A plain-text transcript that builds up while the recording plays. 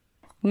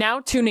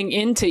Now tuning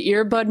in to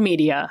Earbud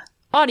Media.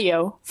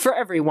 Audio for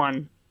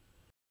everyone.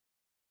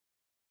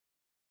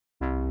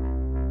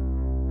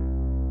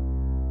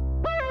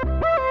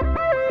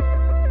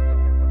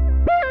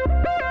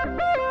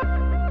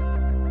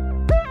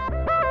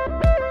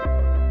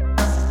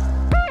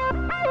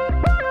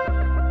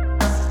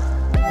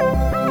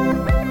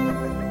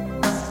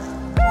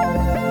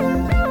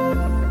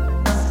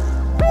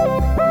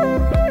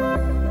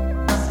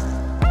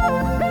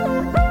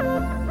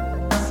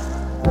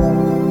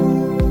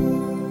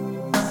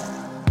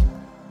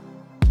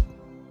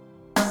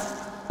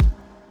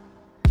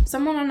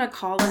 Someone on a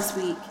call this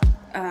week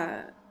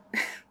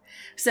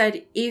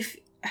said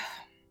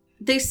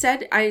they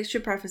said, I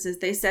should preface this,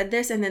 they said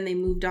this and then they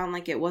moved on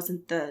like it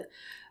wasn't the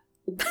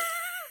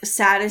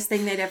saddest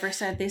thing they'd ever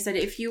said. They said,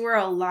 if you were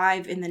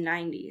alive in the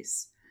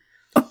 90s.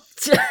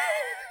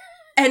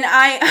 And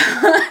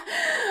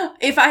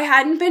if I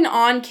hadn't been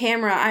on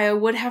camera, I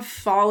would have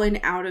fallen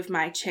out of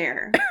my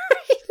chair.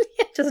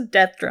 Just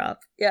death drop.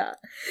 Yeah.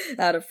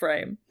 Out of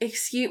frame.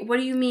 What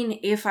do you mean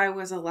if I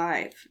was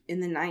alive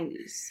in the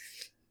 90s?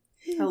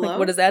 Hello? Like,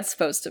 what is that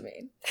supposed to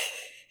mean?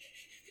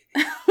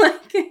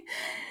 Like,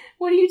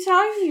 what are you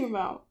talking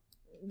about?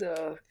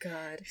 Oh,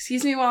 God.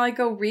 Excuse me while I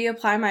go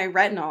reapply my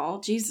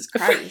retinol. Jesus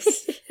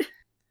Christ.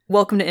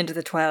 Welcome to Into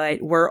the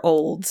Twilight. We're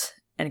old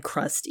and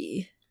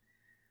crusty.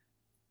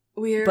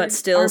 But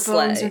still our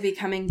slay. bones are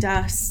becoming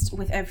dust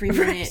with every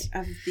minute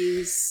of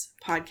these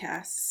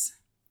podcasts.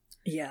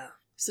 Yeah.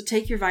 So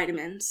take your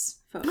vitamins,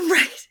 folks.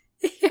 Right.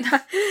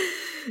 Yeah.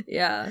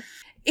 Yeah.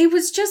 It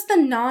was just the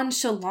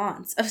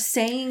nonchalance of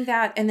saying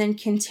that and then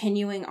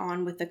continuing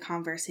on with the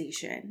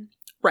conversation.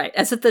 Right.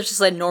 As if that's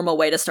just a normal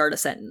way to start a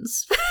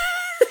sentence.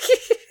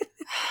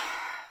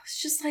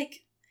 It's just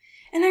like,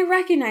 and I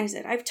recognize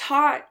it. I've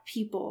taught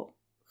people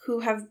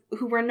who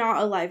were not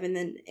alive in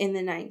the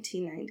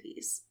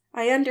 1990s.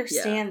 I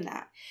understand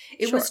that.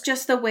 It was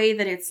just the way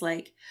that it's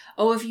like,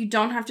 oh, if you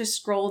don't have to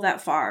scroll that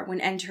far when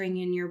entering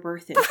in your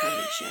birth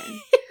information.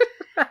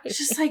 Right. It's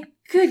just like,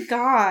 good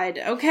God.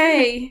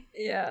 Okay.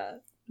 Yeah.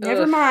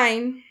 Never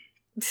mind.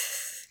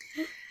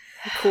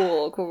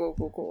 Cool.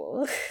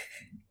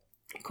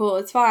 Cool,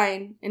 it's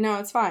fine. No,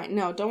 it's fine.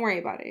 No, don't worry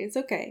about it. It's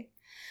okay.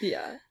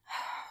 Yeah.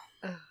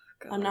 Oh,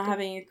 God. I'm not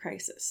having a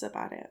crisis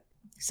about it.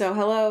 So,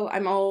 hello,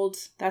 I'm old.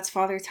 That's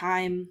Father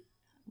Time.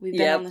 We've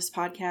been on this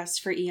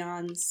podcast for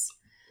eons.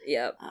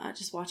 Yep.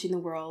 Just watching the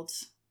world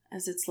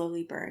as it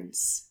slowly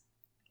burns.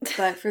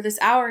 But for this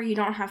hour, you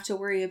don't have to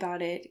worry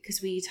about it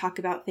because we talk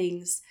about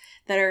things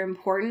that are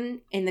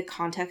important in the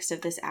context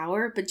of this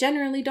hour, but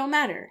generally don't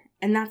matter.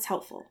 And that's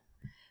helpful.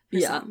 For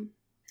some.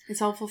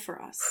 It's helpful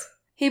for us.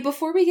 Hey,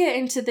 before we get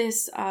into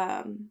this,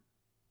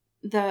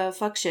 the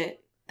fuck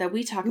shit that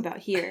we talk about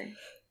here,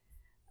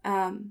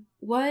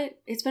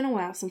 it's been a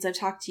while since I've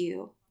talked to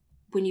you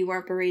when you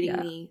weren't berating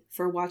me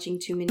for watching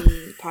too many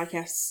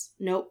podcasts.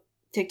 Nope.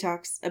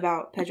 TikToks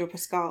about Pedro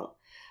Pascal.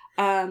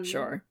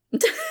 Sure.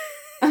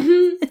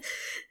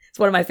 It's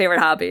one of my favorite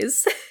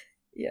hobbies.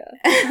 Yeah.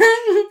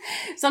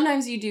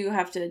 Sometimes you do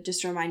have to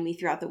just remind me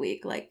throughout the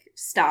week, like,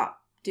 stop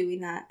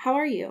doing that. How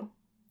are you?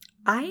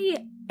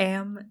 I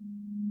am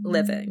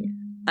living.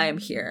 I am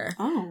here.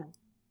 Oh.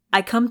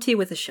 I come to you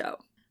with a show.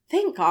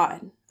 Thank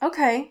God.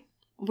 Okay.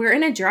 We're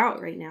in a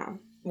drought right now.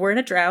 We're in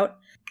a drought.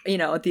 You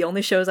know, the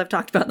only shows I've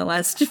talked about in the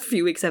last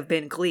few weeks have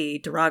been Glee,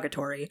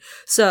 derogatory.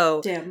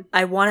 So Damn.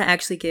 I want to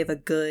actually give a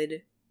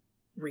good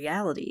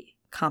reality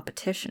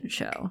competition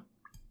show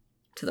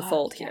to the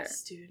fold here.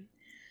 Yes, dude.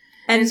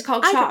 And it's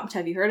called Chopped.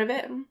 Have you heard of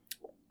it?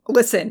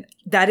 Listen,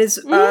 that is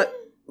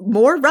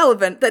more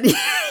relevant than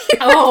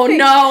oh,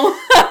 no.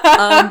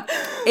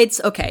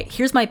 It's okay.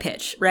 Here's my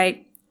pitch,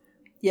 right?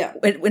 Yeah.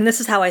 When this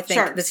is how I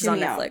think, Sure, this is on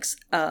Netflix,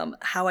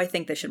 how I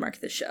think they should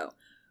market this show.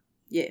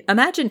 Yeah.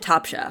 Imagine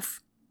Top Chef.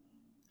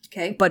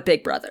 Okay. But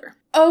Big Brother.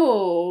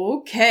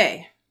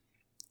 Okay.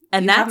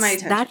 And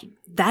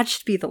that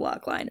should be the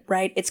logline,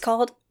 right? It's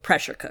called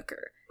Pressure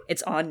Cooker.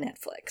 It's on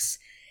Netflix.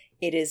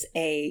 It is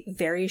a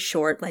very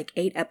short, like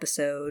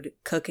 8-episode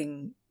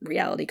cooking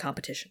reality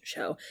competition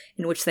show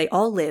in which they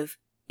all live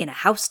in a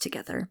house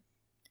together.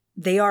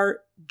 They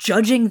are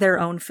judging their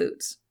own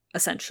foods,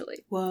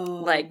 essentially.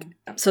 Whoa. Like,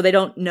 so they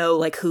don't know,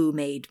 like, who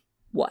made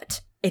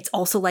what. It's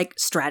also, like,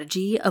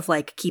 strategy of,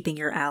 like, keeping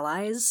your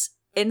allies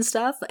and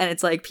stuff. And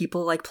it's, like,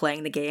 people, like,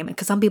 playing the game.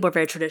 Because some people are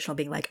very traditional,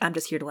 being like, I'm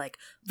just here to, like,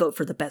 vote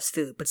for the best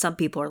food. But some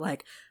people are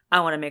like,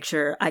 I want to make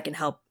sure I can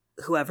help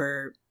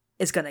whoever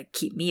is going to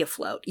keep me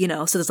afloat, you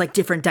know? So there's, like,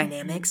 different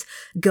dynamics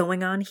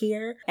going on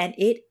here. And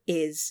it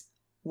is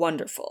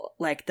wonderful.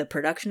 Like, the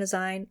production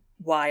design,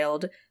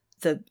 wild.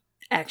 The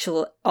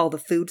all the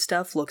food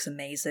stuff looks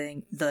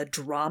amazing. The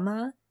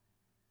drama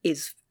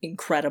is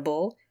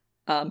incredible.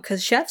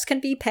 Because chefs can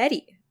be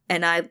petty.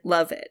 And I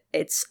love it.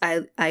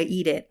 I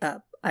eat it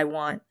up. I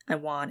want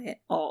it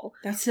all.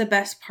 That's the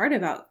best part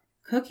about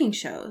cooking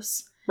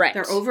shows. Right.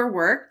 They're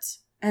overworked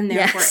and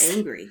therefore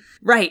angry.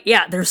 Right.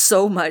 Yeah. There's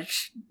so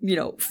much,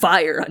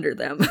 fire under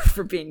them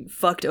for being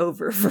fucked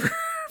over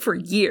for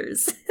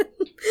years.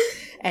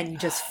 And you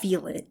just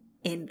feel it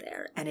in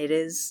there. And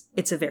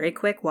it's a very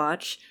quick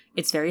watch.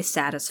 It's very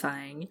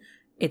satisfying.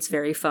 It's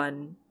very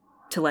fun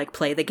to like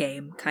play the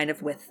game kind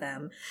of with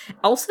them.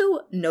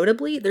 Also,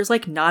 notably, there's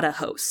like not a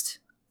host,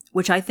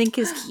 which I think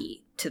is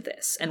key to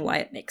this and why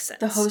it makes sense.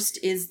 The host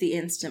is the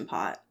Instant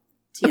Pot.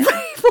 Yeah.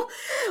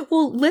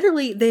 Well,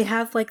 literally, they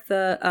have like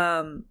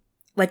the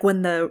like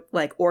when the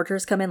like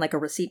orders come in, like a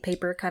receipt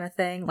paper kind of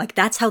thing. Like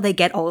that's how they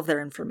get all of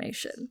their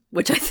information,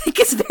 which I think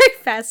is very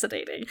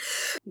fascinating.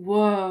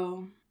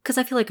 Whoa. Because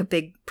I feel like a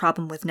big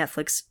problem with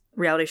Netflix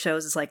reality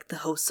shows is like the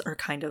hosts are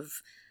kind of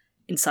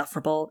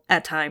insufferable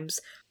at times.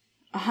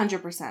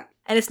 100%.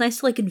 And it's nice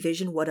to like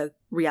envision what a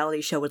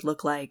reality show would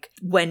look like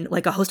when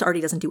like a host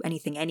already doesn't do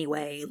anything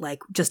anyway,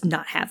 like just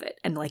not have it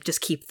and like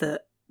just keep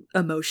the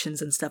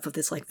emotions and stuff of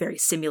this like very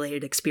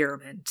simulated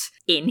experiment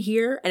in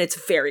here, and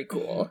it's very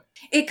cool.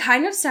 It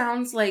kind of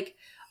sounds like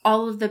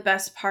all of the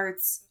best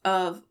parts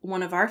of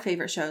one of our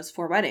favorite shows,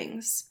 Four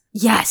Weddings.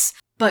 Yes.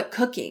 But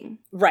cooking.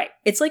 Right.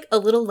 It's like a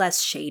little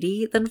less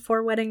shady than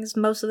Four Weddings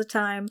most of the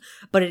time,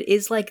 but it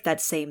is like that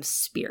same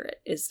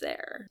spirit is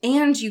there.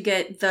 And you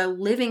get the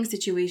living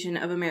situation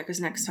of America's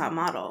Next Top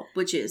Model,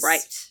 which is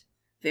right.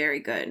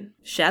 Very good.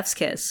 Chef's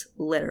kiss,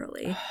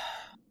 literally.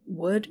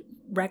 Would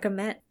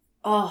recommend.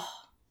 Oh,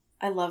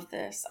 I love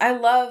this.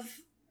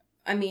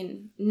 I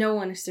mean, no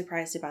one is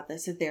surprised about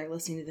this if they're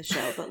listening to the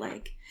show, but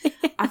like,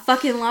 I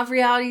fucking love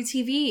reality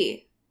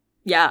TV.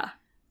 Yeah.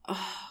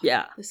 Oh,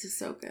 yeah. This is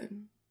so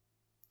good.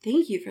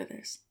 Thank you for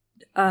this.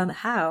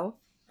 How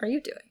are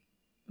you doing,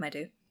 my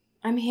dude?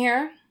 I'm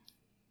here.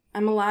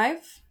 I'm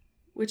alive,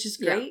 which is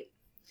great.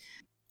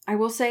 Yeah. I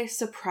will say,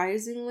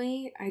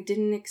 surprisingly, I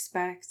didn't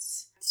expect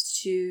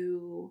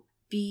to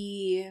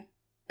be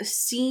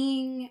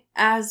seeing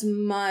as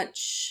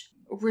much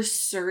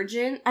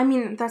resurgent. I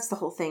mean, that's the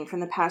whole thing from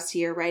the past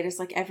year, right? It's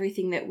like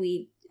everything that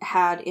we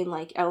had in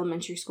like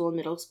elementary school and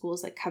middle school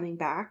is like coming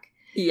back.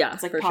 Yeah,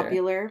 it's like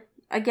popular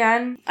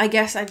again. I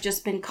guess I've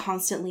just been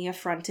constantly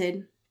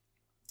affronted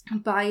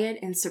by it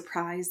and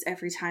surprised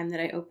every time that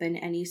I open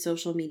any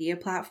social media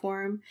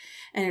platform,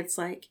 and it's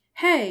like,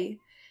 hey,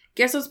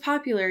 guess what's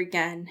popular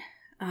again?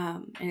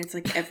 And it's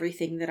like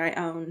everything that I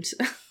owned.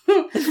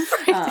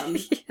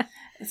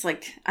 It's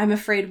like, I'm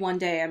afraid one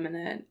day I'm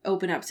gonna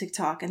open up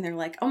TikTok and they're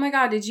like, oh my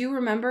god, did you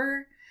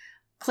remember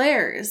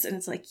Claire's? And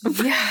it's like,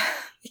 yeah.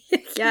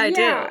 Yeah, I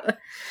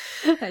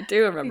do. I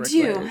do remember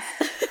Claire's.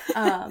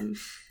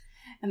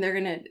 And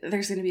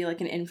there's gonna be like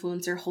an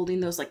influencer holding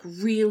those like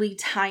really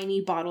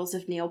tiny bottles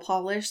of nail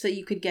polish that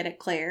you could get at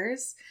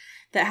Claire's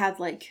that had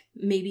like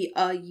maybe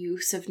a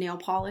use of nail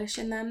polish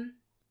in them,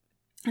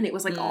 and it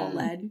was like all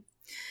lead.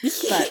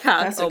 But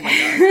that's okay. Oh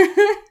my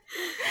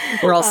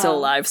god. We're all still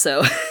alive,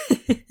 so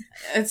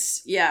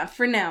it's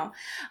for now.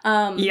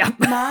 Yeah.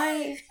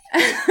 My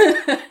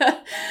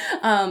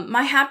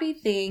happy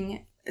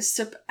thing.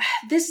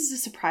 This is a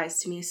surprise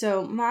to me.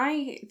 So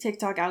my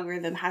TikTok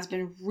algorithm has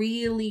been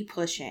really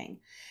pushing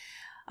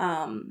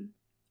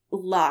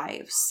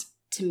lives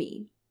to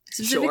me.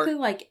 Specifically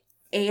like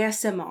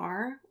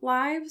ASMR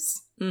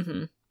lives.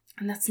 Mm-hmm.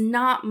 And that's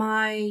not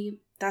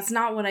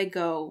what I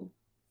go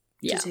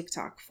to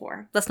TikTok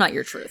for. That's not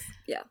your truth.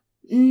 Yeah.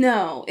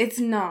 No, it's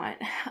not.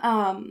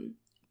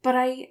 But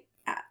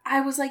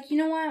I was like, you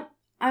know what?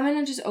 I'm going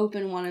to just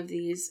open one of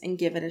these and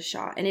give it a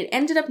shot. And it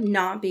ended up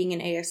not being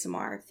an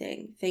ASMR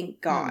thing. Thank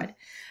God.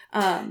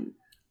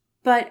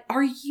 But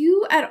are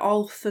you at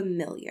all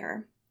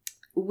familiar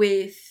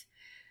with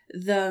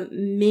the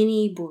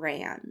mini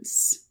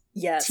brands?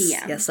 Yes.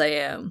 TM? Yes, I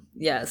am.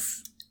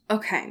 Yes.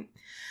 Okay.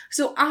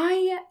 So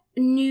I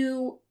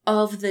knew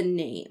of the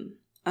name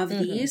of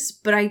these,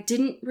 but I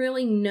didn't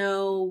really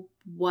know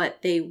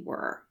what they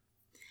were.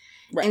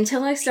 Right.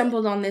 Until I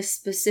stumbled on this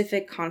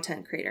specific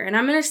content creator. And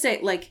I'm going to say,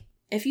 like,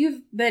 if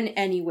you've been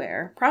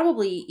anywhere,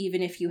 probably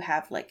even if you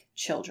have, like,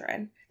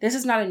 children, this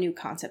is not a new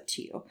concept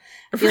to you.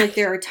 I feel like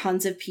there are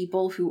tons of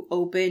people who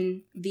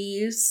open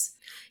these.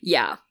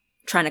 Yeah.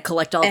 Trying to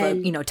collect all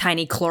the,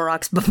 tiny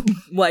Clorox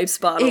wipes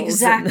bottles.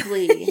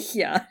 Exactly.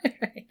 Yeah.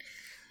 Right.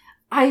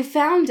 I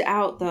found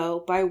out,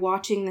 though, by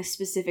watching this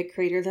specific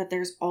creator that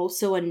there's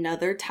also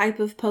another type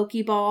of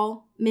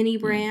Pokeball mini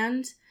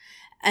brand.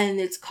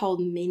 And it's called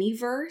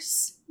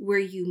Miniverse, where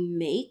you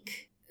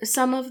make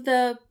some of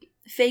the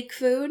fake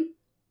food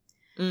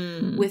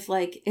with,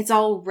 like, it's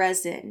all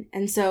resin.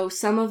 And so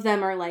some of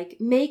them are like,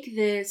 make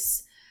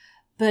this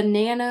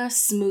banana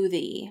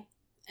smoothie,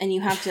 and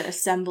you have to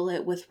assemble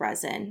it with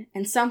resin.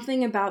 And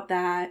something about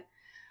that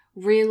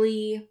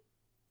really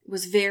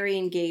was very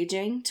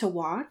engaging to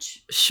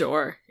watch.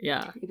 Sure,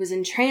 yeah. It was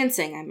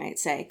entrancing, I might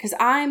say, because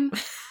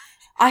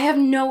I have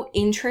no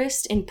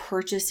interest in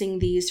purchasing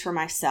these for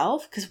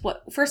myself because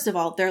first of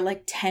all, they're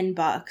like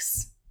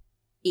 $10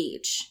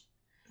 each.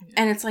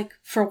 And it's like,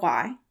 for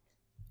why?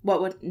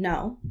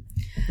 No.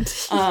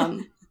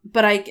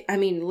 But I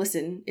mean,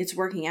 listen, it's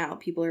working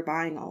out. People are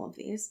buying all of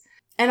these.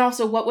 And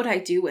also, what would I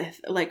do with,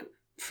 like,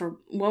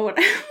 what would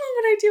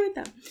I do with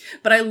them?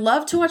 But I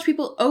love to watch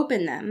people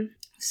open them.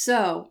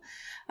 So,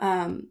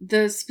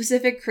 the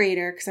specific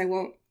creator, because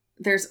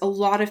there's a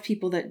lot of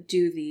people that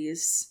do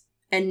these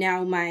and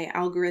now my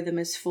algorithm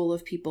is full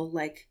of people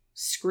like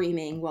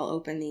screaming while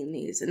opening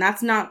these, and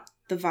that's not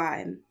the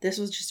vibe. This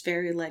was just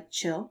very like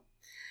chill.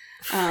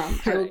 I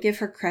will give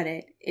her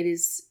credit. It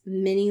is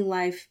Mini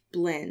Life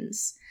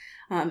Blends,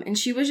 and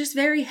she was just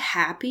very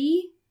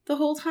happy the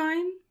whole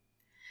time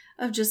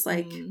of just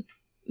like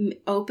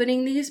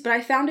opening these. But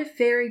I found it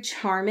very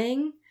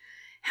charming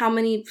how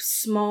many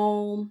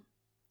small,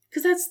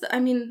 because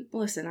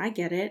listen, I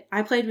get it.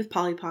 I played with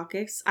Polly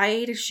Pockets. I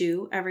ate a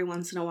shoe every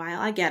once in a while.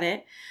 I get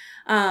it.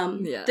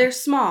 They're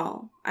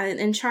small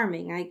and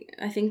charming.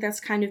 I think that's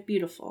kind of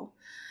beautiful.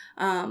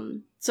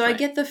 So I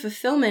get the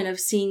fulfillment of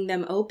seeing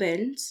them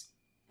opened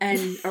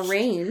and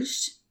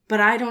arranged, but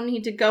I don't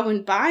need to go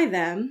and buy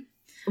them,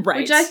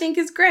 which I think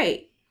is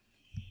great.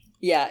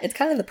 Yeah, it's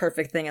kind of the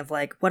perfect thing of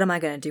like, what am I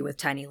going to do with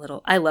tiny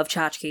little, I love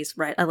tchotchkes,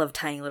 right? I love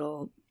tiny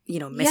little,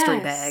 mystery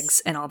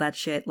bags and all that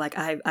shit. Like,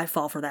 I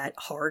fall for that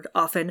hard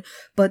often,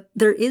 but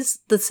there is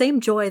the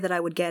same joy that I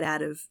would get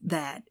out of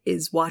that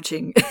is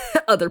watching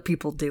other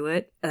people do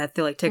it. And I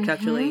feel like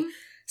TikTok really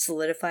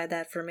solidified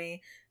that for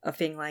me of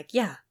being like,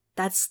 yeah,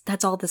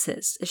 that's all this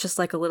is. It's just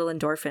like a little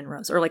endorphin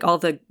rush, or like all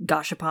the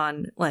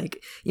gashapon,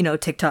 like,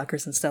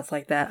 TikTokers and stuff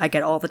like that I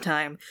get all the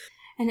time.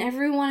 And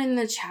everyone in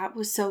the chat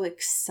was so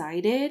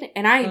excited,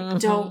 and I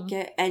don't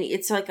get any,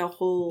 it's like a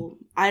whole,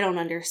 I don't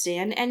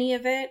understand any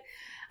of it.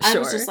 I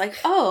was just like,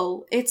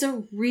 oh, it's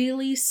a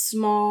really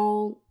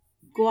small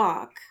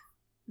guac.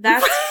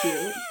 That's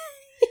cute.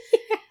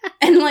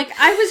 And like,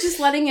 I was just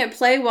letting it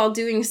play while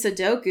doing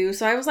Sudoku,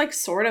 so I was like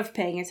sort of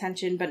paying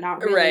attention, but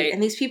not really. Right.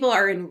 And these people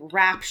are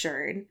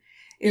enraptured.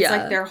 It's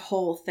like their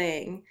whole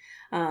thing.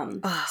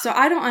 So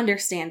I don't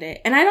understand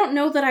it. And I don't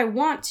know that I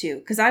want to,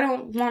 because I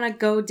don't want to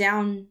go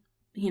down,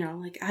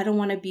 like, I don't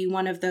want to be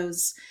one of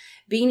those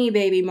Beanie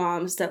Baby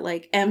moms that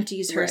like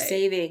empties her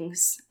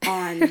savings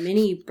on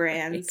mini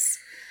brands.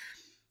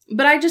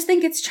 But I just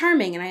think it's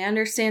charming and I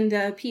understand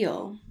the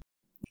appeal.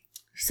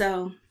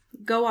 So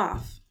go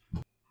off.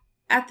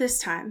 At this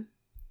time,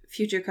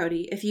 future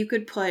Cody, if you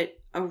could put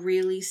a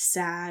really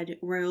sad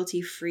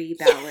royalty-free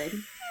ballad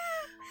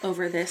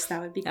over this, that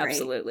would be great.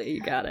 Absolutely,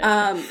 you got it.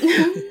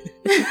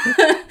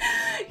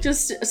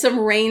 Just some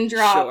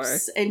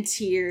raindrops and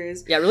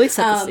tears. Yeah, really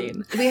set the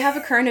scene. We have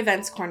a current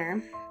events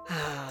corner,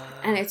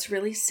 and it's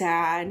really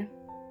sad.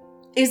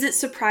 Is it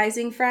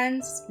surprising,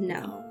 friends?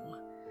 No.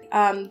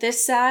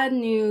 This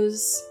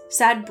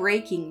sad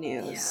breaking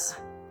news,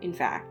 in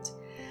fact,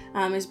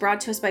 is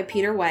brought to us by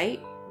Peter White,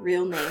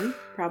 real name,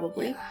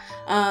 probably,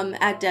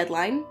 at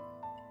Deadline.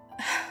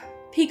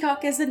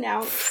 Peacock is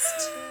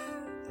announced.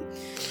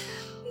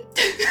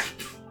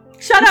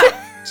 Shut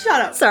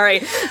up.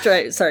 Sorry,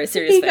 serious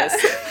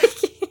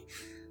face.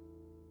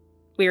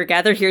 We are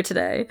gathered here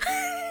today.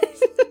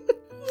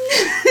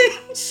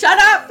 Shut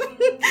up.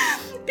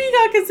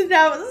 Peacock is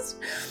announced.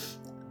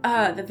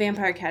 The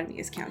Vampire Academy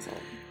is canceled.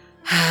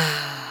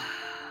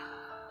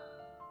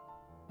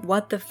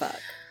 What the fuck?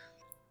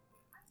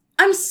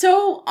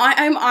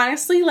 I'm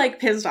honestly like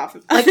pissed off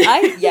about this.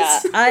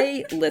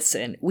 I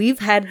listen. We've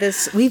had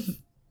this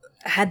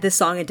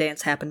song and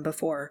dance happen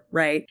before,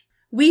 right?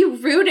 We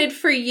rooted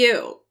for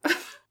you.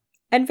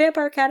 And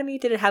Vampire Academy,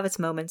 did it have its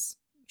moments?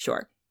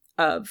 Sure.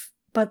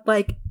 But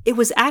like, it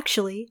was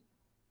actually,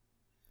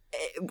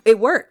 it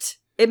worked.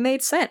 It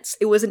made sense.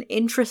 It was an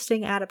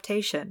interesting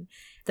adaptation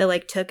that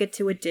like took it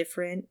to a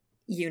different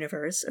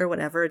universe or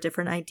whatever, a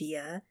different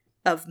idea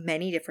of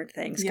many different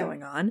things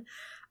going on.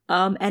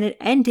 And it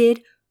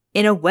ended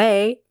in a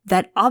way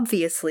that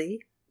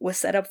obviously was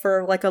set up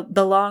for like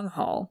the long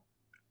haul.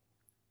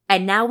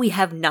 And now we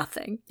have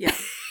nothing. Yeah.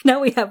 Now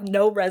we have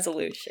no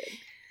resolution.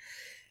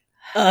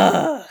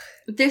 Ugh.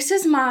 This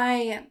is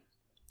my...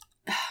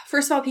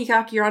 First of all,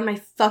 Peacock, you're on my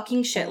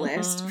fucking shit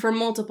list for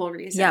multiple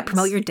reasons. Yeah,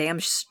 promote your damn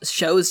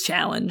shows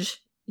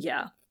challenge.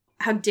 Yeah.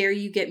 How dare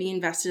you get me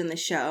invested in the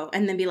show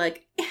and then be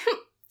like,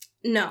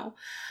 no.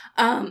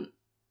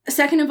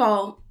 Second of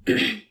all,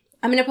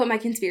 I'm going to put my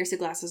conspiracy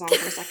glasses on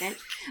for a second.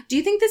 Do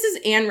you think this is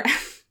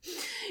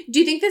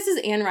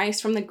Anne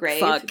Rice from the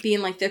grave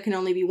being like, there can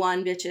only be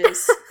one,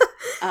 bitches,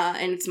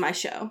 and it's my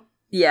show?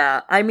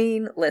 Yeah, I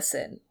mean,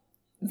 listen,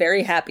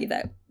 very happy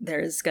that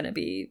there's going to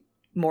be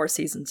more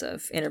seasons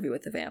of Interview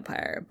with the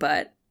Vampire,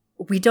 but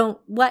we don't,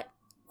 why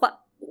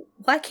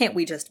can't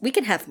we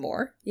can have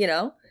more,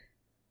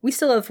 We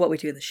still have What We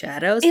Do in the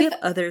Shadows. We have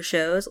other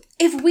shows.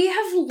 If we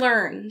have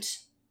learned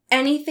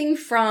anything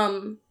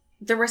from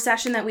the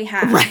recession that we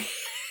had,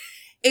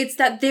 it's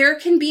that there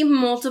can be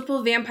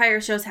multiple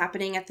vampire shows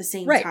happening at the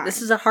same time. Right.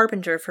 This is a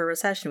harbinger for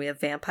recession. We have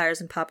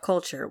vampires in pop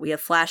culture. We have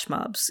flash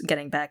mobs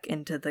getting back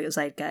into the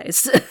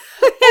zeitgeist.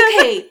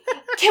 Okay,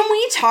 can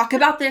we talk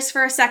about this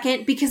for a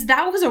second? Because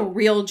that was a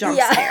real jump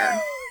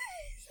scare.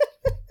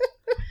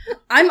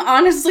 I'm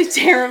honestly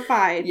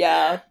terrified.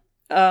 Yeah.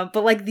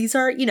 But like these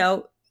are,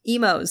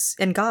 emos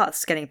and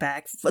goths getting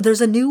back.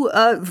 There's a new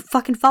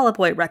fucking Fall Out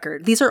Boy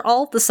record. These are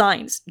all the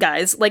signs,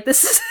 guys. Like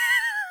this is...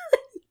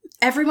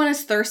 Everyone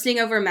is thirsting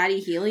over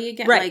Maddie Healy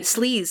again. Right, like,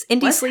 sleaze.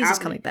 Indie sleaze is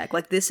coming back.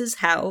 Like, this is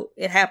how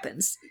it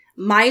happens.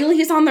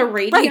 Miley's on the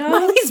radio. Right,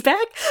 Miley's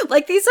back.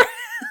 Like, these are,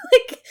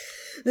 like,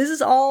 this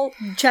is all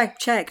check.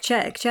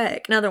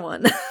 Another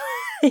one.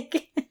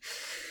 Like,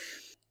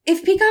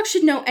 if Peacock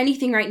should know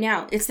anything right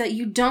now, it's that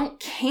you don't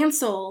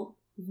cancel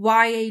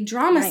YA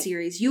drama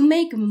series. You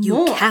make more.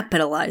 You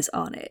capitalize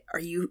on it.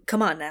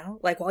 Come on now.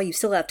 Like, while you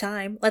still have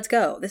time, let's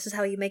go. This is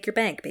how you make your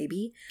bank,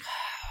 baby.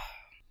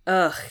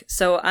 Ugh.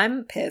 So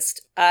I'm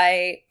pissed.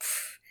 I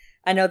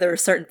know there were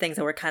certain things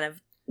that were kind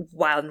of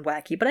wild and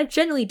wacky, but I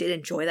genuinely did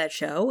enjoy that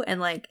show.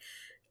 And, like,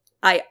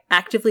 I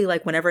actively,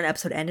 like, whenever an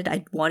episode ended,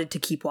 I wanted to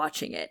keep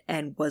watching it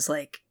and was,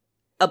 like,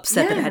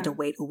 upset that I had to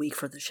wait a week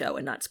for the show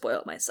and not spoil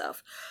it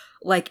myself.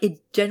 Like, it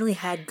genuinely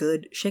had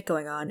good shit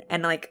going on.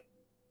 And, like,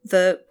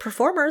 the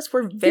performers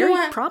were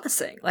very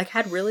promising. Like,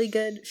 had really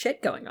good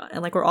shit going on.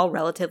 And, like, we're all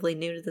relatively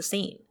new to the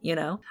scene, you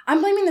know?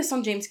 I'm blaming this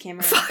on James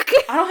Cameron. Fuck.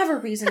 I don't have a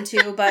reason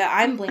to, but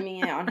I'm blaming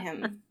it on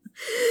him.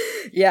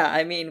 Yeah,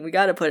 I mean, we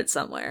gotta put it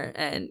somewhere.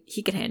 And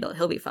he can handle it.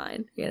 He'll be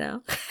fine, you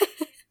know?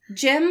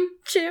 Jim,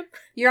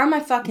 you're on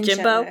my fucking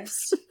Jimbo. shit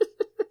list.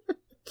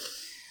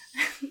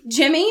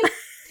 Jimmy,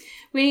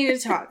 we need to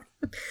talk.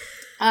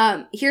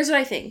 Here's what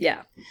I think.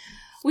 Yeah.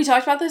 We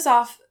talked about this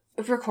off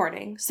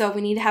recording, so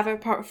we need to have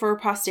it for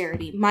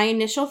posterity. My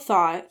initial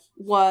thought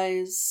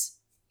was,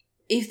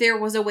 if there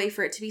was a way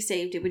for it to be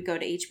saved, it would go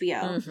to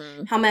HBO.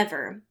 Mm-hmm.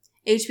 However,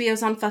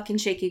 HBO's on fucking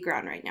shaky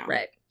ground right now.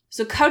 Right.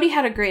 So Cody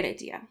had a great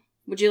idea.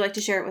 Would you like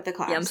to share it with the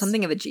class? Yeah, I'm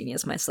something of a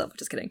genius myself.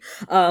 Just kidding.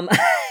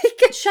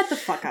 Shut the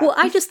fuck up. Well,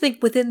 I just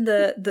think within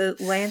the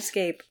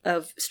landscape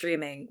of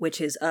streaming, which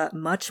is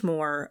much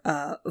more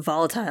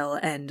volatile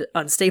and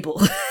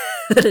unstable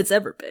than it's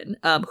ever been,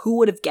 who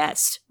would have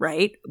guessed,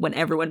 right? When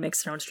everyone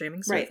makes their own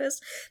streaming service,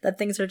 that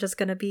things are just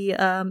going to be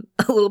a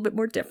little bit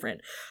more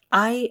different.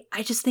 I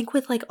just think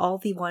with, like, all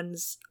the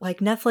ones, like,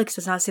 Netflix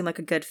does not seem like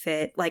a good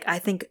fit. Like, I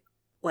think,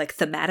 like,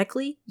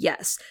 thematically,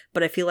 yes.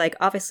 But I feel like,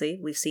 obviously,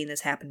 we've seen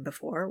this happen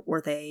before,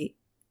 where they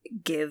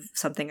give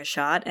something a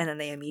shot and then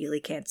they immediately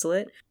cancel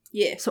it.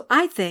 Yeah. So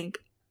I think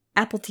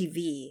Apple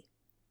TV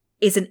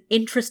is an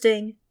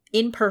interesting,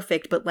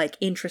 imperfect, but, like,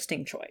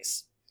 interesting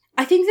choice.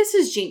 I think this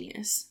is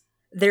genius.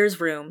 There's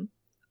room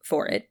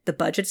for it. The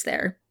budget's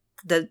there.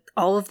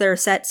 All of their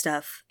set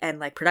stuff and,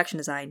 like, production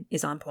design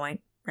is on point,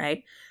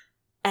 right?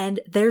 And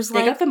there's,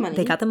 like... They got the money.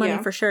 They got the money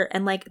for sure.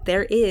 And, like,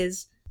 there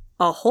is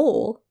a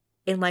hole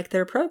in, like,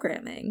 their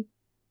programming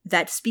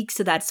that speaks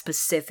to that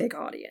specific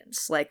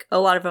audience. Like, a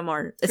lot of them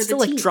are... It's still,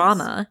 like,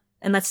 drama,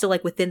 and that's still,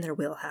 like, within their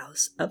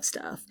wheelhouse of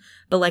stuff.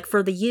 But, like,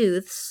 for the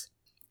youths,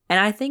 and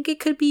I think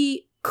it could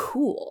be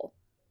cool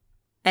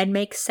and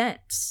make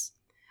sense.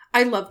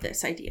 I love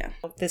this idea.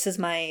 This is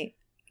my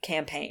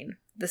campaign.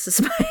 This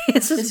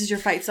is your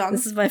fight song?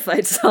 This is my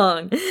fight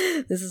song.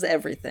 This is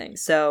everything.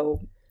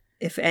 So,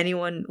 if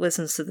anyone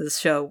listens to this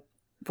show,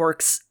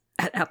 works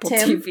at Apple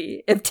TV,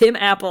 if Tim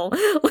Apple...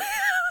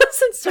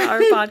 listens to our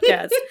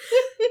podcast,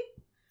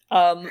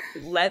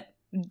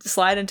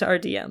 slide into our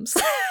DMs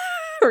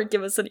or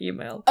give us an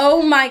email.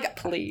 Oh my god,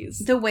 please.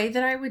 The way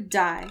that I would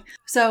die.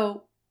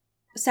 So,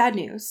 sad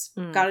news.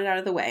 Got it out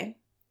of the way.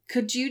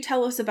 Could you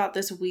tell us about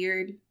this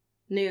weird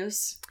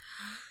news?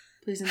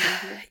 Please and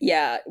thank you.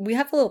 Yeah, we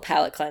have a little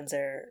palate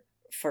cleanser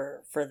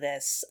for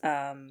this,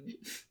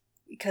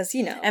 because,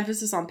 you know,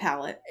 emphasis on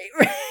palate.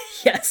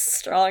 Yes,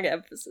 strong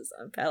emphasis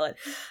on palate.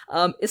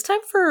 It's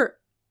time for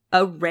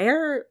a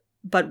rare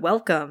but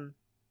welcome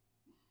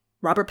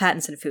Robert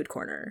Pattinson food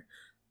corner.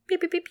 Pew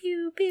pew pew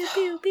pew pew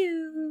pew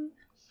pew.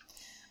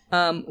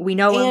 We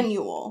know him.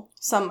 Annual,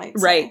 some might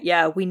say. Right,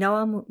 yeah, we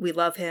know him, we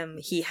love him.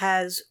 He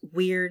has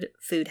weird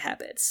food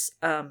habits,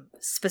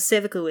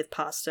 specifically with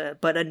pasta,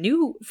 but a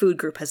new food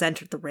group has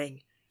entered the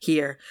ring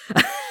here.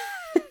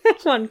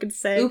 One could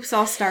say. Oops,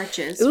 all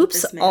starches.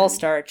 Oops, all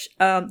starch.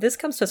 This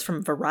comes to us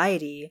from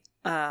Variety.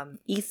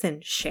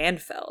 Ethan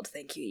Schanfeld.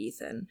 Thank you,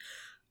 Ethan.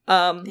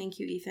 Thank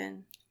you,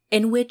 Ethan.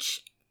 In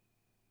which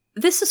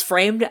this is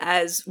framed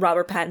as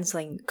Robert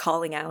Pattinson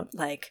calling out,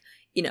 like,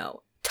 you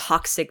know,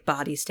 toxic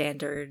body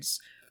standards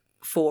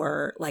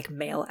for, like,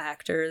 male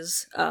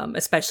actors,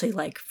 especially,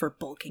 like, for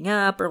bulking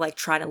up or, like,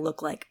 trying to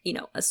look like, you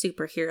know, a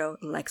superhero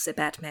like the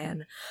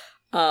Batman.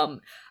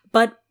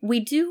 But we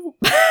do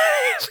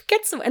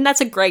get some, and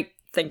that's a great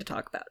thing to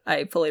talk about.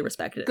 I fully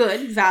respect it.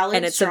 Good, valid,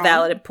 and it's strong. a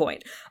valid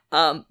point.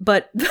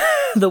 But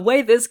the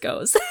way this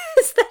goes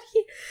is that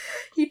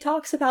he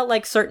talks about,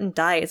 like, certain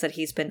diets that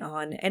he's been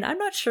on, and I'm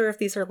not sure if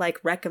these are, like,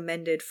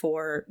 recommended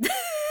for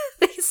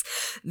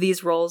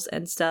these roles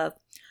and stuff.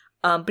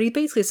 But he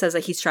basically says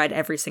that he's tried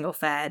every single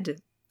fad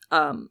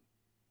on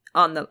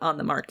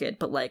the market,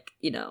 but, like,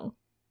 you know,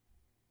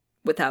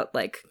 without,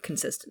 like,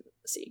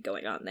 consistency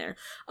going on there.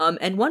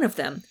 And one of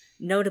them,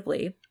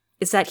 notably,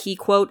 is that he,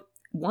 quote,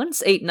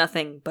 once ate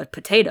nothing but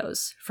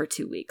potatoes for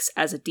 2 weeks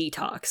as a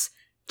detox.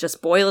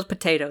 Just boiled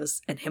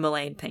potatoes and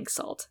Himalayan pink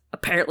salt.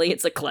 Apparently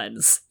it's a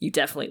cleanse. You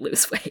definitely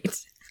lose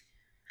weight.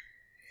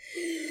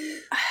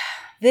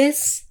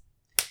 This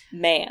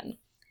man.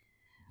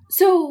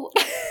 So,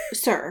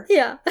 sir.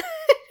 Yeah.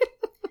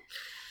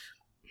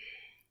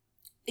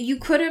 You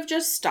could have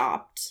just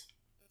stopped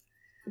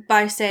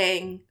by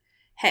saying,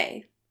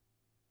 hey,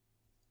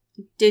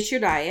 ditch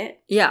your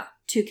diet. Yeah.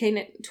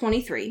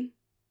 2K23.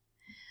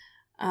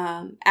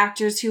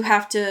 Actors who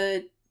have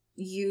to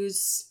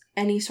use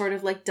any sort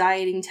of like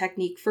dieting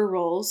technique for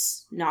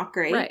roles, not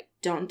great. Right.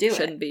 Don't do it.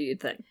 Shouldn't be a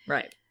thing.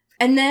 Right.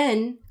 And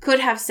then could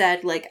have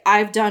said, like,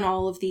 I've done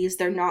all of these,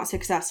 they're not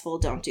successful,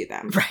 don't do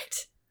them.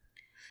 Right.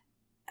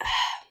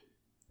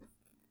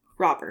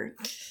 Robert.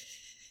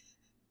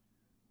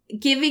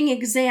 Giving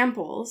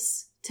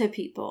examples to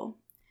people,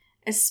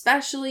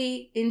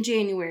 especially in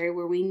January,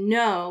 where we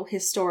know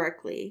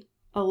historically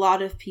a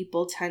lot of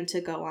people tend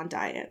to go on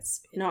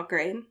diets. Not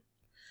great.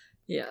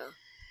 Yeah.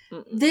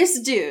 This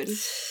dude,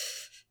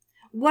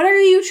 what are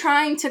you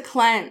trying to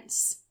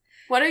cleanse?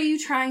 What are you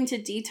trying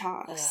to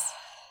detox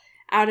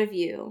out of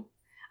you?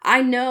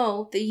 I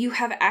know that you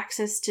have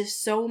access to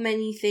so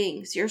many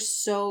things. You're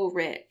so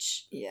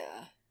rich.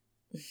 Yeah.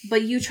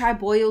 But you try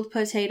boiled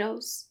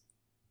potatoes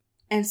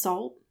and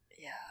salt?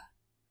 Yeah.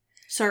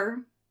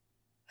 Sir?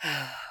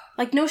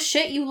 Like, no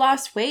shit, you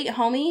lost weight,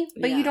 homie,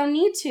 but you don't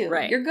need to.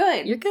 Right. You're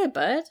good. You're good,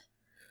 bud.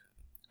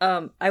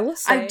 I will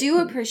say... I do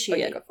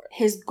appreciate go for it.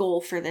 his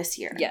goal for this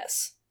year.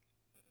 Yes.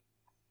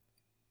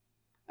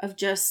 Of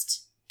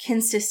just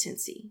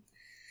consistency.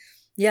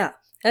 Yeah.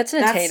 That's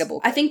an attainable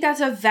goal. I think that's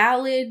a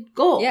valid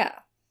goal. Yeah.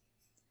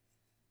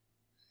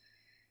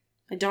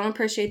 I don't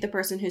appreciate the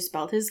person who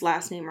spelled his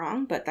last name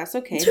wrong, but that's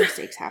okay.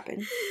 Mistakes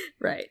happen.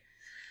 Right.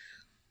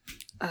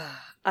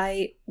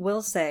 I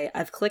will say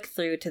I've clicked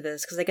through to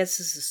this because I guess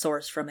this is a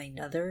source from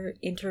another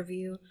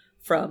interview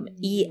from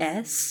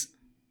ES,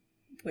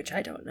 which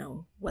I don't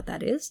know what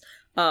that is,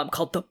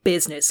 called The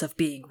Business of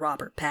Being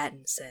Robert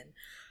Pattinson.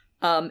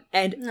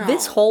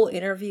 This whole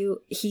interview,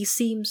 he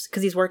seems,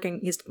 because he's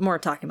more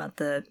talking about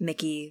the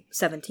Mickey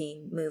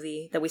 17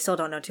 movie that we still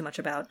don't know too much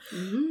about.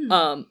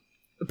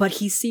 But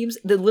he seems,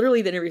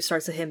 literally the interview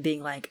starts with him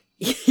being like,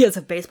 he has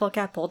a baseball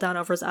cap pulled down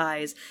over his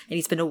eyes, and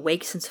he's been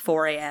awake since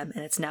 4 a.m.,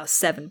 and it's now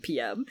 7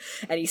 p.m.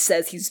 And he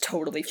says he's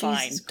totally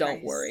fine,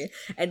 don't worry.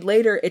 And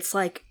later, it's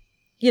like,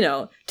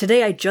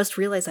 today I just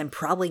realized I'm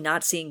probably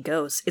not seeing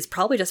ghosts. It's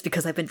probably just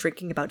because I've been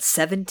drinking about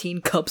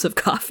 17 cups of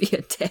coffee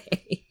a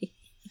day.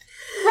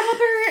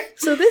 Robert!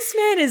 So this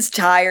man is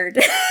tired.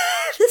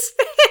 This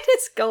man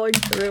is going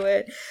through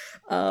it.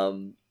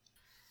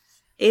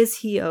 Is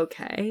he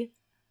okay?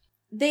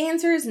 The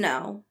answer is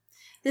no.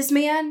 This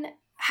man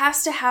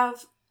has to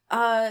have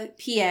a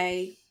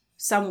PA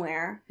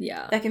somewhere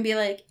that can be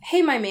like,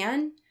 hey, my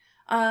man,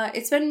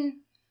 it's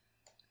been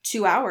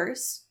 2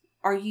 hours.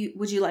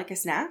 Would you like a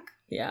snack?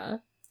 Yeah.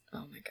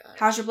 Oh my god.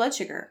 How's your blood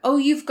sugar? Oh,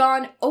 you've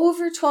gone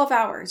over 12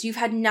 hours. You've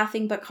had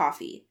nothing but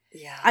coffee.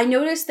 Yeah. I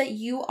noticed that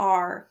you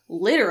are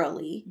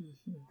literally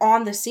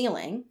on the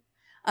ceiling,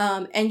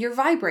 and you're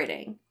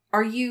vibrating.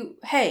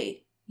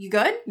 Hey, you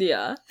good?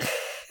 Yeah.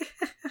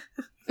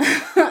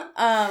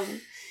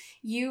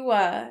 You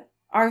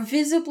are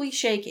visibly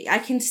shaking. I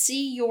can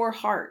see your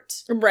heart.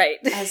 Right.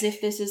 As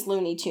if this is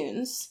Looney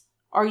Tunes.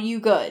 Are you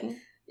good?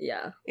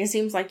 Yeah. It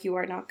seems like you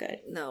are not good.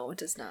 No, it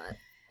does not.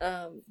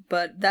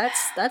 But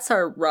that's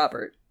our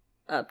Robert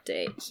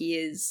update. He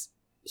is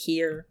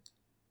here.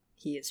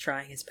 He is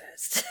trying his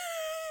best.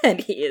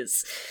 And he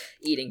is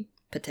eating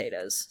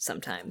potatoes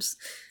sometimes.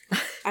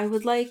 I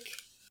would like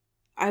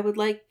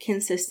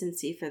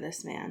consistency for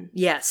this man.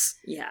 Yes.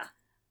 Yeah.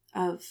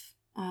 Of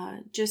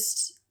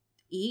just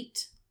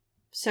eat,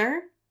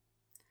 sir.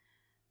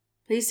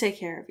 Please take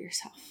care of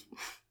yourself.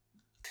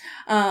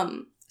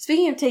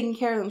 Speaking of taking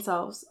care of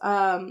themselves,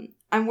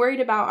 I'm worried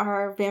about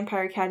our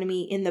Vampire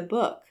Academy in the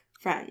book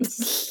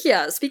friends.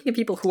 Yeah, speaking of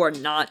people who are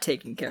not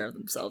taking care of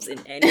themselves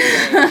in any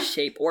way,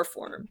 shape, or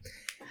form.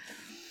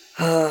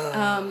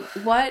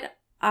 What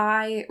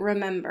I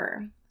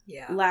remember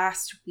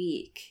last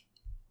week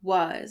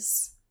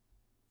was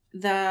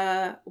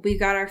we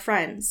got our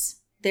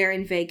friends there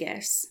in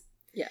Vegas.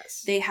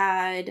 Yes. We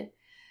had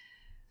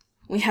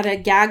a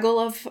gaggle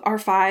of our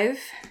 5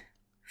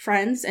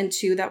 friends and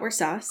 2 that were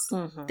sus.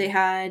 Mm-hmm. They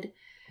had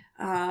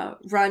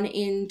run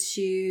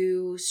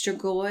into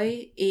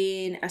Strigoi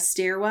in a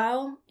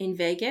stairwell in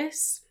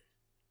Vegas,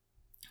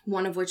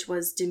 one of which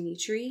was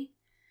Dimitri.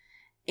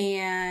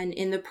 And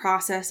in the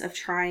process of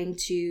trying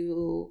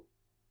to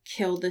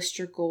kill the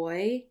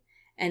Strigoi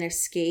and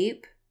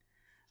escape,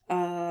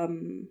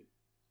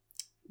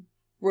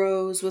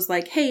 Rose was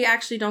like, hey,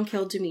 actually don't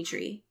kill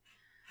Dimitri.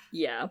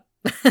 Yeah.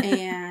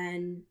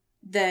 And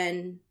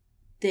then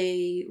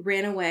they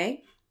ran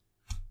away.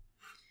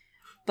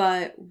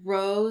 But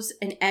Rose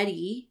and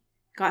Eddie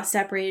got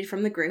separated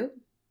from the group.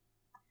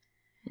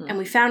 And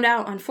we found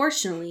out,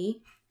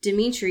 unfortunately,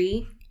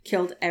 Dimitri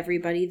killed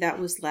everybody that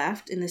was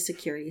left in the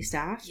security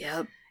staff.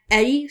 Yep.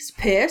 Eddie's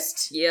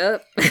pissed.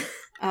 Yep.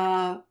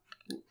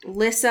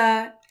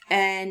 Lissa's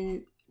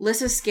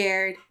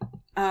scared.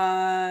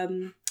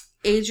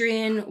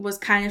 Adrian was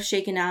kind of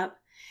shaken up.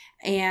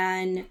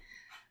 And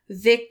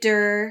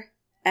Victor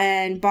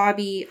and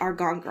Bobby are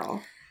gone,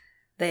 girl.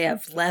 They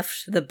have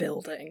left the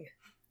building.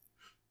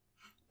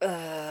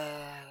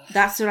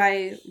 That's what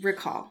I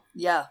recall.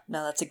 Yeah,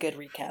 no, that's a good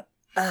recap.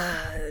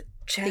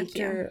 Thank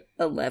you. Chapter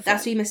 11.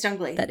 That's what you missed,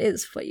 Ungly. That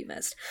is what you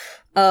missed.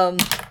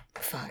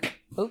 Fuck.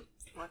 Oh,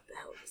 what the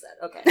hell was that?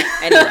 Okay.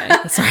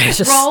 Anyway, sorry. I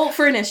just Roll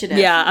for initiative.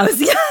 Yeah,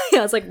 I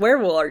was like, where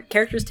will our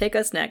characters take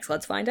us next?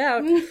 Let's find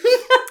out.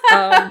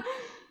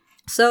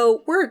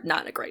 So we're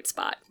not in a great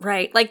spot,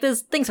 right? Like,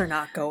 things are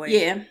not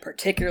going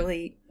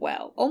particularly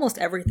well. Almost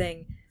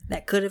everything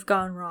that could have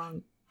gone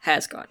wrong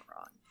has gone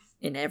wrong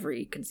in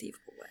every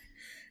conceivable way.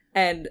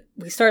 And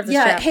we started this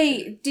chapter.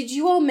 Hey, did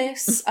you all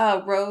miss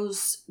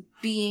Rose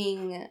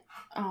being,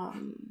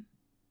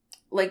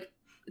 like,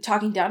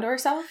 talking down to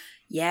herself?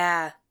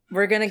 Yeah,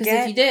 we're gonna get...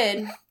 Because if you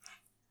did...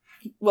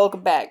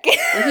 Welcome back.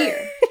 We're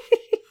here.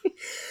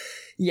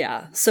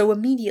 Yeah, so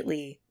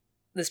immediately,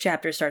 this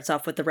chapter starts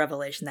off with the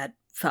revelation that,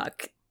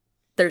 fuck,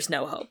 there's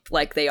no hope.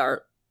 Like, they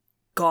are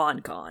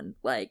gone.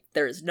 Like,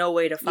 there's no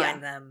way to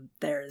find them.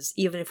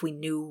 Even if we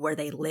knew where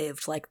they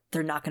lived, like,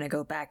 they're not gonna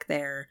go back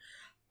there.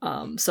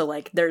 So,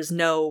 like, there's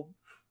no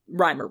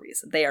rhyme or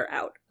reason. They are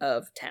out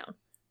of town.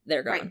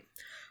 They're gone.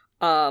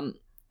 Right.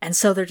 And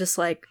so they're just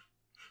like,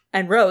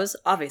 and Rose,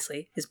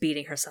 obviously, is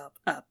beating herself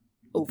up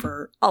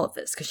over all of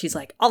this, because she's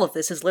like, all of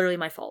this is literally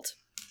my fault.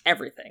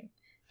 Everything.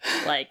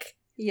 Like,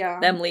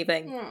 them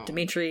leaving,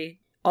 Dimitri,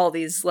 all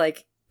these,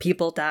 like,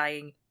 people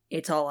dying,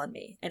 it's all on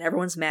me. And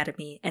everyone's mad at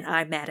me, and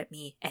I'm mad at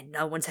me, and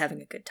no one's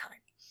having a good time.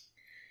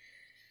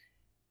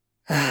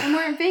 And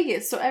we're in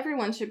Vegas, so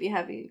everyone should be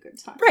having a good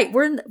time. Right,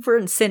 we're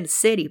in Sin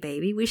City,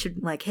 baby. We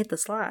should, like, hit the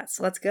slots.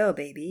 Let's go,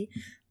 baby.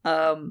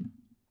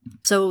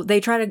 So they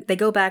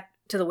go back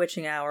to the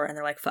witching hour, and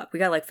they're like, fuck, we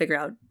gotta, like, figure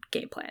out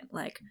game plan.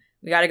 Like,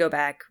 we gotta go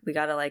back. We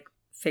gotta, like,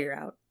 figure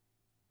out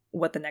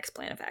what the next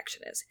plan of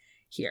action is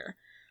here.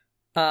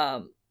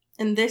 And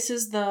this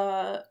is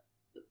the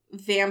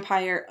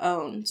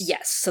vampire-owned.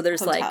 Yes, so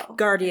there's, like,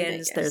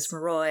 guardians, there's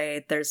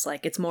Moroi, there's,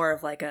 like, it's more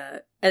of, like,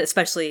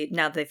 especially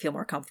now that they feel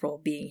more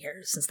comfortable being here,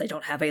 since they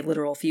don't have a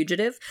literal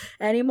fugitive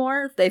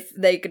anymore,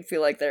 they could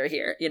feel like they're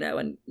here, you know,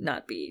 and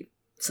not be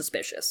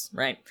suspicious,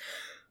 right?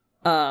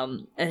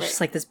 And it's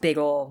just, like, this big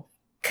ol'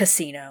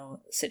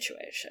 casino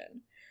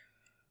situation.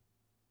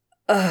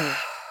 Oh,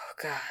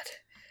 God.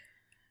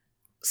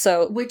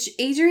 So... Which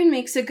Adrian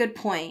makes a good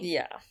point.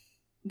 Yeah.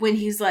 When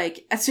he's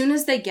like, as soon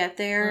as they get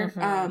there,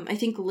 I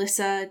think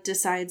Lissa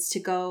decides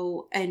to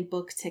go and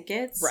book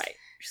tickets. Right.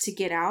 To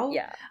get out.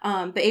 Yeah.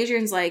 But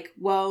Adrian's like,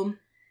 well,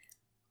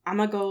 I'm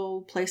gonna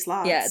go play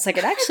slots. Yeah, it's like,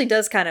 it actually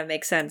does kind of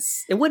make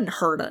sense. It wouldn't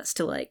hurt us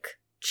to, like,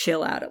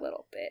 chill out a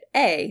little bit.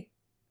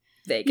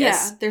 Vegas.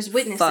 Yeah, there's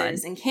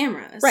witnesses and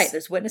cameras. Right,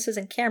 there's witnesses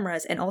and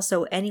cameras, and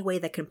also any way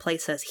that can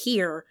place us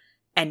here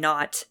and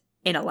not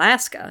in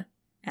Alaska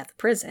at the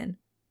prison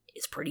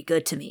is pretty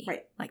good to me.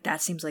 Right. Like,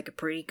 that seems like a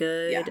pretty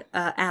good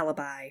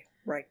alibi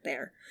right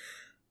there.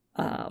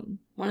 One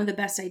of the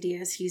best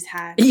ideas he's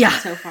had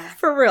so far.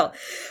 For real.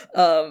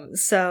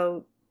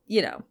 So,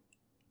 you know,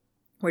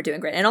 we're doing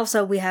great. And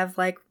also we have,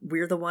 like,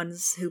 we're the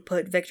ones who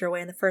put Victor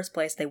away in the first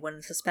place. They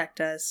wouldn't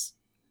suspect us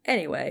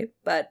anyway,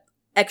 but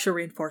extra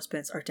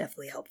reinforcements are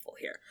definitely helpful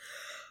here.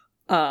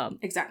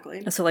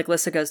 Exactly. So, like,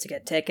 Lissa goes to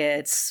get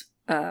tickets,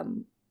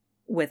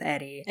 with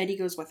Eddie. Eddie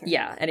goes with her.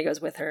 Yeah, Eddie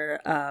goes with her.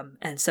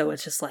 And so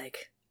it's just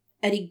like...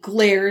 Eddie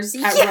glares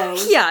at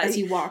Rose as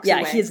he walks away.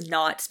 Yeah, he's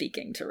not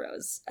speaking to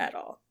Rose at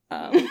all.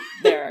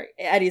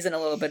 Eddie's in a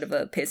little bit of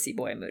a pissy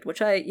boy mood,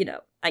 which I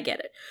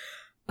get it.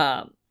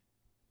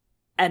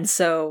 And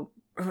so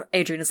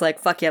Adrian is like,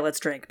 fuck yeah, let's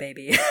drink,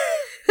 baby.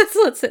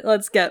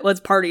 let's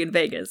party in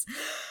Vegas.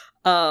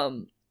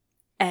 And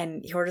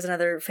he orders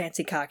another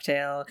fancy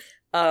cocktail.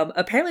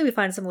 Apparently we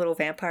find some little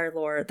vampire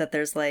lore that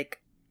there's,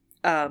 like,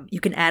 you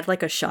can add,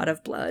 like, a shot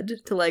of blood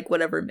to, like,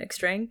 whatever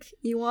mixed drink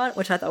you want,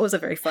 which I thought was a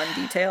very fun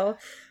detail.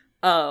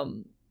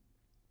 And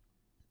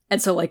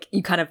so, like,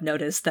 you kind of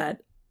notice that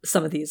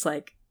some of these,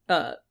 like,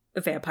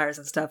 vampires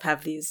and stuff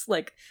have these,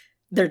 like,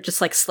 they're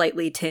just, like,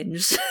 slightly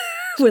tinged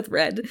with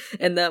red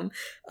in them.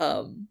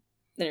 And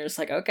you're just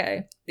like,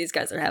 okay, these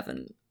guys are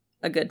having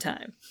a good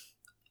time.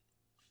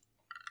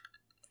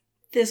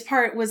 This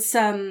part was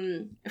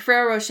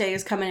Ferrero Rocher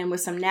is coming in with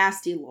some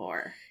nasty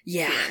lore.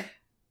 Yeah.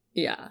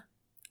 Yeah.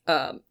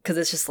 Because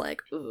it's just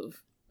like, ooh,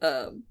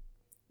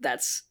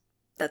 that's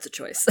a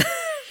choice.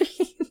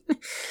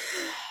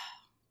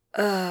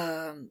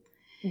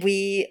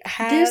 We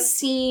have this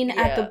scene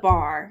at the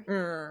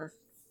bar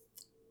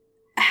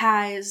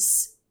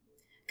has,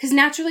 because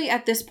naturally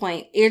at this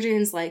point,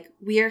 Adrian's like,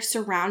 we are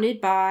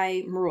surrounded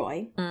by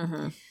Moroi.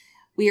 Mm-hmm.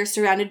 We are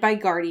surrounded by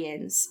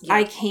guardians. Yeah.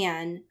 I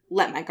can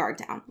let my guard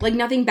down. Like,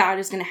 nothing bad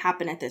is going to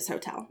happen at this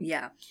hotel.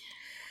 Yeah.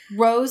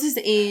 Rose is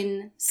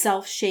in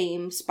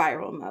self-shame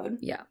spiral mode.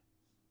 Yeah.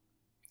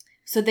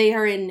 So they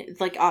are in,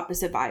 like,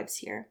 opposite vibes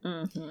here.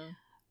 Mm-hmm.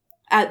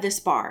 At this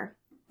bar.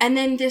 And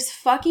then this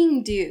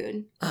fucking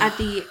dude at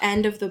the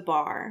end of the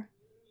bar.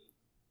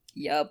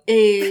 Yep.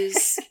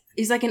 He's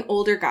like an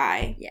older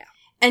guy. Yeah.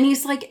 And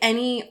he's like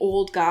any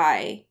old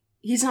guy.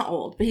 He's not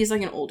old, but he's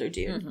like an older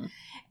dude. Mm-hmm.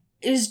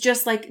 Is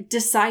just, like,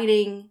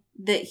 deciding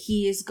that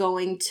he is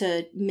going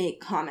to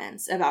make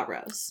comments about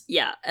Rose.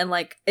 Yeah, and,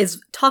 like,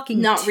 is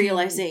talking not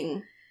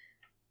realizing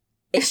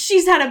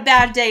she's had a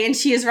bad day and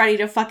she is ready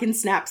to fucking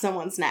snap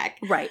someone's neck.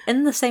 Right. And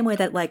in the same way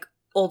that, like,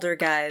 older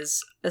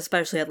guys,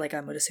 especially at, like, I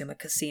would assume a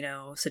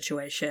casino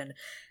situation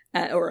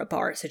or a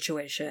bar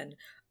situation,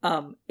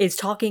 is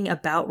talking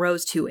about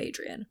Rose to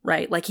Adrian,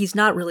 right? Like, he's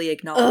not really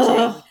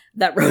acknowledging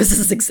that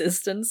Rose's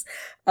existence.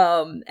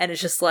 And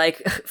it's just like,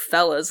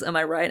 fellas, am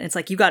I right? And it's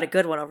like, you got a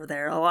good one over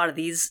there. A lot of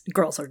these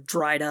girls are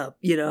dried up,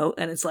 you know?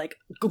 And it's like,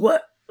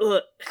 what?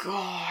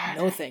 God.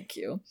 No, thank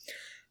you.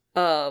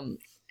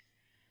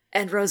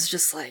 And Rose is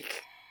just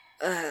like,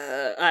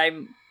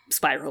 I'm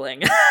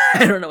spiraling.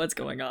 I don't know what's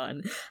going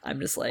on. I'm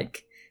just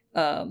like,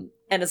 and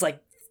it's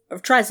like,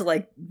 tries to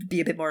like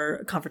be a bit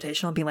more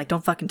confrontational, being like,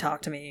 don't fucking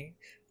talk to me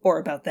or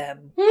about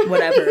them,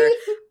 whatever.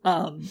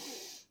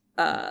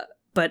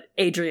 But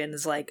Adrian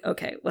is like,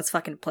 okay, let's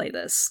fucking play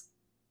this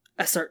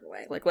a certain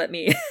way. Like, let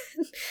me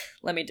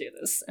do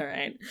this. All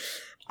right.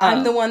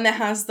 I'm the one that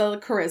has the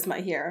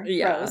charisma here,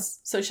 yeah. Rose.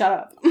 So shut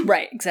up.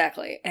 Right,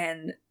 exactly.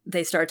 And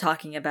they start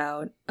talking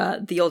about,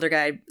 the older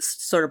guy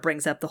sort of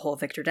brings up the whole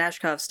Victor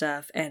Dashkov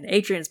stuff, and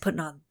Adrian's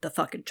putting on the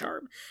fucking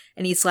charm.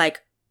 And he's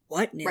like,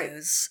 what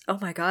news? Right. Oh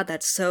my god,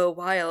 that's so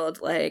wild.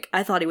 Like,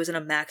 I thought he was in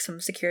a maximum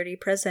security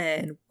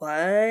prison.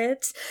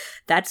 What?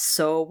 That's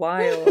so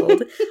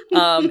wild.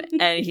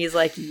 And he's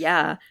like,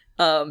 yeah.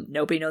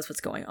 Nobody knows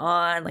what's going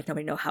on. Like,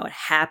 nobody know how it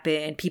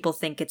happened. People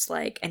think it's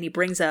like, and he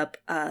brings up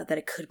that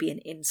it could be an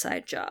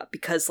inside job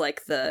because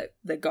like the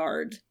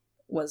guard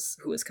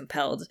who was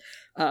compelled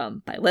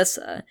by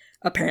Lissa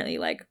apparently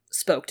like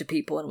spoke to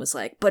people and was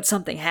like, but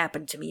something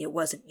happened to me. It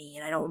wasn't me,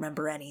 and I don't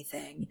remember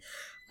anything.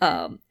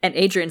 And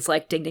Adrian's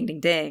like, ding, ding, ding,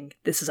 ding.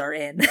 This is our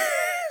in.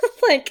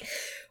 Like,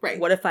 right.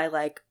 What if I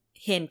like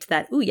hint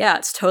that, ooh, yeah,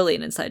 it's totally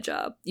an inside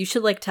job. You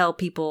should like tell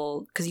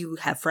people, because you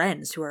have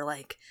friends who are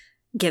like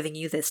giving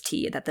you this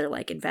tea that they're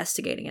like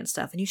investigating and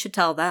stuff, and you should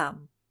tell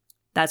them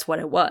that's what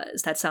it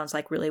was. That sounds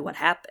like really what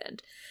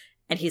happened.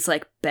 And he's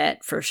like,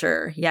 bet for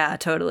sure. Yeah,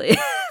 totally.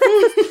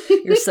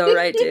 You're so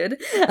right,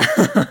 dude.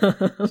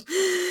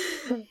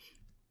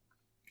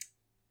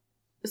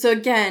 So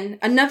again,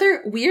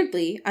 another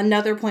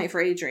point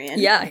for Adrian.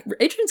 Yeah,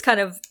 Adrian's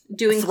kind of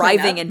doing thriving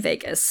cleanup in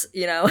Vegas,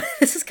 you know?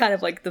 This is kind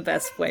of like the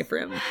best way for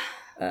him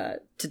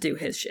to do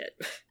his shit.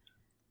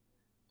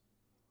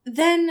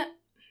 Then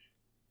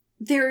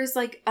there is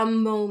like a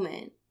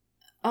moment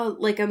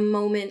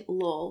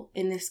lull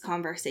in this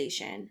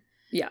conversation.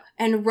 Yeah.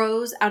 And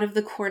Rose, out of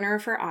the corner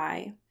of her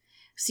eye,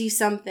 sees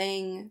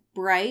something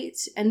bright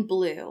and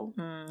blue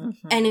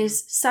and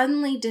is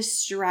suddenly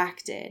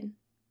distracted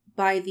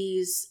by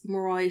these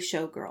Moroi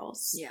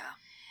showgirls. Yeah.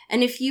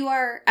 And if you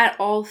are at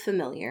all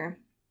familiar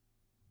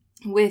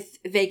with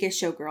Vegas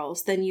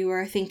showgirls, then you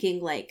are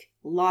thinking like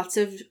lots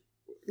of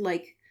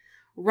like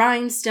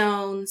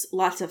rhinestones,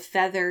 lots of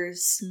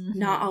feathers,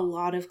 not a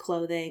lot of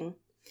clothing.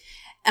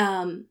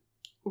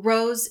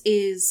 Rose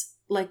is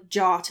like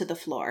jaw to the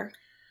floor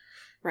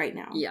right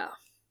now. Yeah.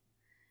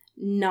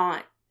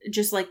 Not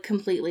just like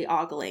completely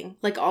ogling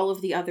like all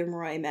of the other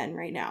Moroi men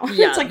right now.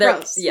 Yeah, it's like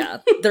gross. Yeah,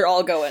 they're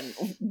all going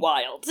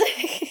wild.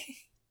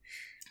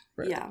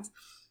 Yeah.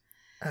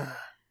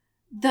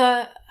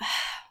 The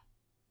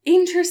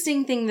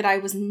interesting thing that I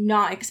was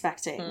not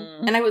expecting,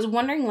 and I was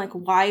wondering like,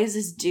 why is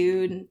this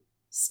dude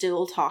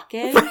still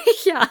talking?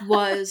 Yeah.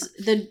 Was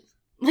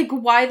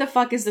why the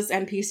fuck is this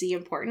NPC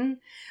important?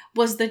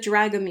 Was the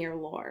Dragomir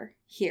lore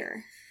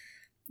here?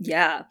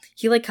 Yeah.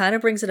 He like kind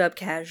of brings it up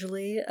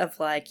casually of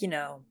like, you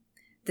know,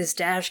 this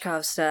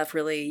Dashkov stuff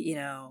really, you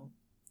know,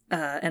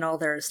 and all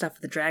their stuff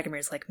with the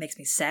Dragomirs like makes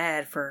me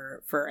sad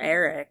for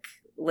Eric,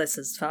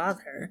 Lissa's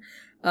father.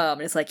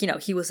 And it's like, you know,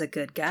 he was a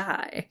good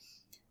guy.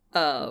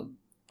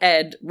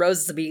 And Rose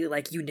is to be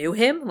like, you knew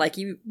him? Like,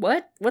 you,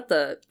 what? What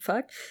the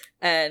fuck?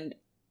 And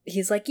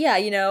he's like, yeah,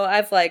 you know,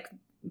 I've like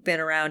been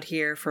around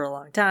here for a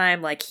long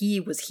time. Like, he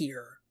was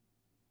here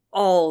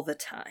all the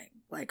time.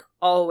 Like,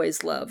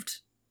 always loved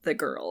the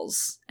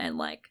girls and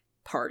like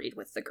partied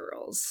with the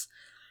girls.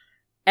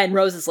 And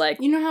Rose is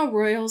like, you know how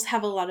royals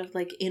have a lot of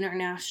like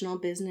international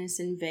business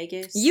in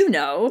Vegas? you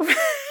know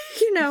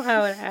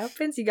how it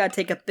happens. You gotta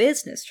take a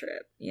business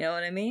trip. You know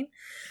what I mean?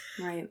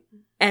 Right.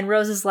 And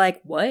Rose is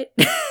like, what?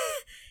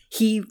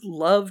 He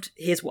loved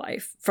his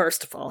wife,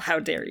 first of all. How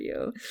dare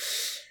you?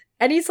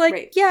 And he's like,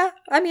 right. Yeah,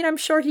 I mean, I'm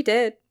sure he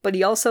did. But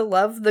he also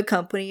loved the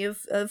company of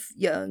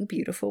young,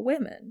 beautiful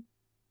women.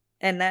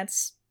 And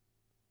that's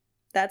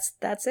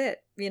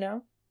it, you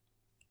know?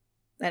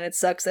 And it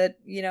sucks that,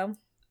 you know,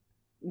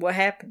 what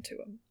happened to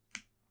him.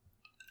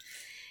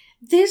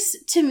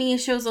 This, to me,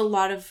 shows a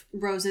lot of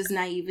Rose's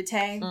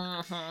naivete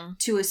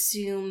to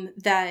assume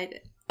that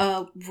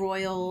a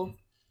royal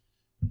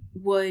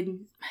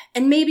would...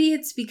 And maybe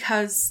it's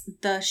because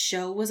the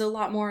show was a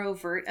lot more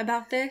overt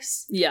about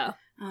this. Yeah.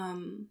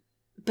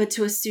 But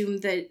to assume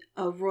that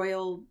a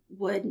royal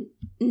would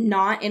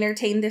not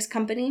entertain this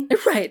company.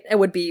 Right. It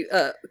would be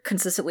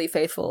consistently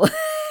faithful.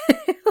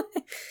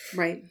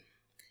 Right.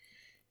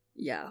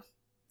 Yeah.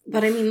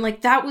 But I mean,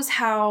 like, that was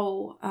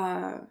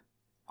how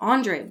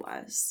Andre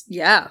was.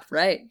 Yeah,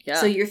 right. Yeah.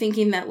 So you're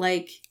thinking that,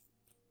 like,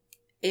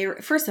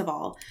 First of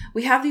all,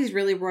 we have these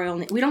really royal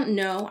names. We don't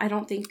know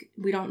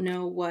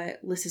what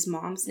Lissa's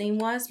mom's name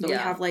was, but we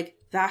have like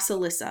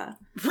Vasilissa,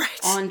 right?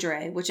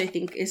 Andre, which I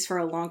think is for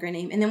a longer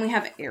name, and then we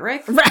have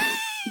Eric. Right.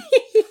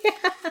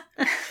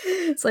 Yeah.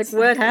 It's like,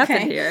 what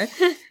happened here?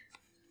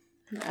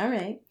 All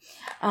right.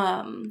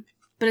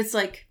 But it's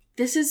like,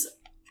 this is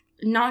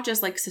not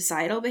just like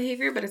societal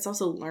behavior, but it's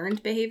also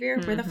learned behavior.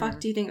 Where the fuck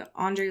do you think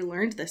Andre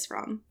learned this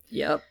from?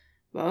 Yep.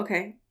 Well,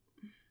 okay.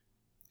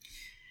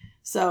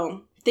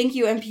 So, thank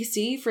you,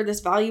 NPC, for this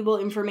valuable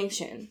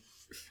information.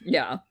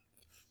 Yeah.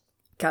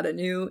 Got a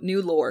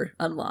new lore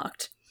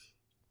unlocked.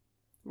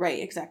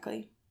 Right,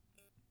 exactly.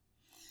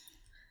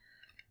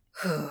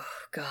 Oh,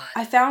 God.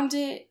 I found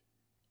it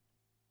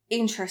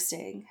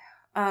interesting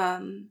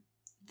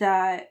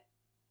that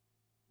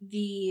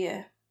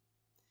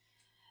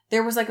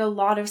there was like a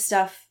lot of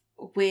stuff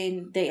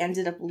when they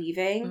ended up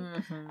leaving.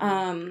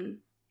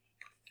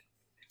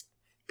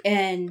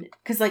 And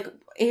because like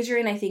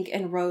Adrian, I think,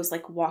 and Rose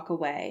like walk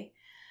away.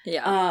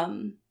 Yeah.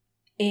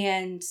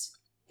 And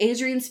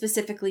Adrian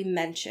specifically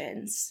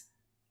mentions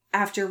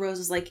after Rose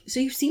is like, so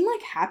you seem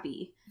like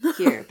happy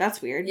here. That's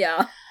weird.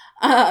 Yeah.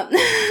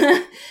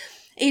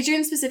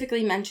 Adrian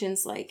specifically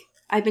mentions like,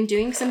 I've been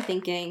doing some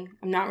thinking.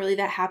 I'm not really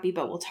that happy,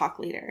 but we'll talk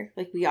later.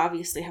 Like, we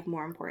obviously have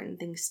more important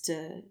things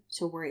to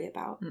worry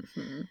about.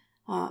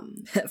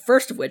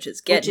 First of which is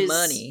getting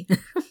money.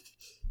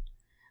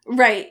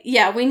 Right.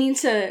 Yeah, we need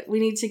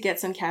to get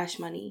some cash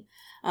money.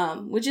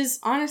 Which is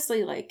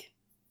honestly like,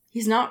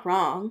 he's not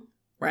wrong.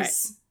 Right.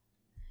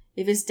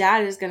 If his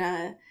dad is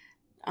gonna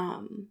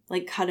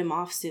like cut him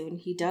off soon,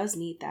 he does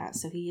need that,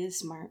 so he is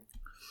smart.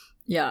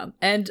 Yeah,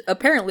 and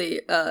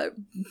apparently,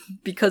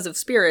 because of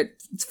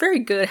Spirit, it's a very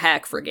good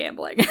hack for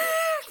gambling.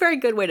 Very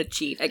good way to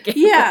cheat at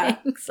gambling. Yeah.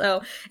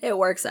 So it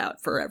works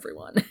out for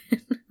everyone.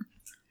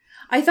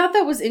 I thought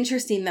that was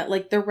interesting that,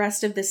 like, the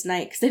rest of this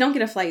night, because they don't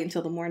get a flight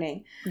until the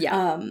morning,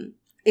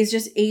 is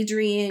just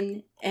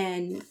Adrian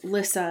and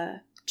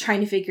Lissa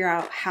trying to figure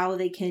out how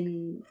they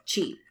can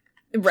cheat.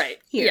 Right.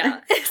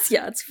 Here.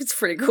 Yeah. It's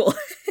pretty cool.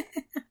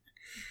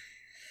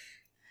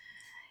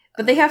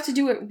 But they have to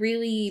do it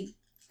really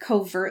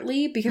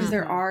covertly because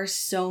there are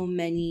so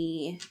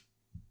many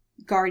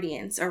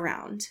guardians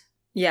around.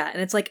 Yeah,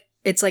 and it's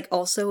like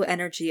also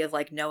energy of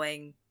like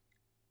knowing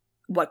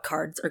what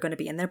cards are going to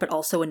be in there, but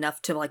also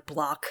enough to like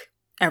block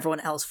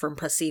everyone else from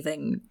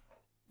perceiving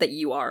that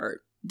you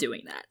are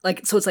doing that.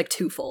 Like, so it's like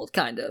twofold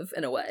kind of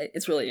in a way.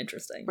 It's really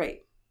interesting. Right.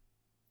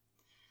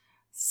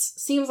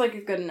 Seems like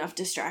a good enough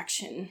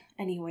distraction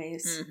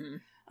anyways.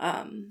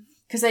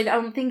 Because I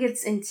don't think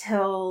it's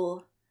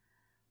until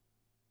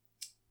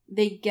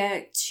they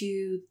get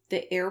to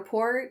the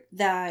airport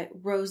that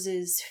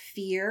Rose's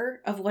fear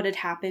of what had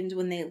happened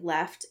when they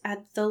left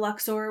at the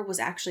Luxor was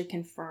actually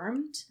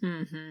confirmed.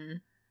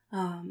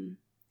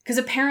 Because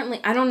apparently,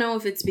 I don't know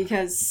if it's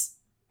because,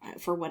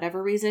 for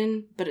whatever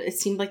reason, but it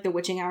seemed like the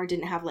witching hour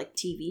didn't have, like,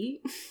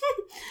 TV.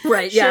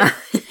 Right, yeah.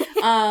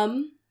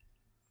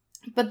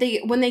 But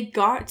when they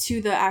got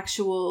to the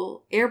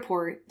actual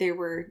airport, there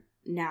were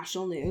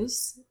national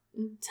news,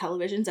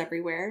 televisions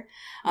everywhere,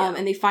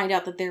 and they find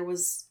out that there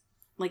was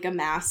like a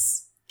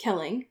mass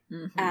killing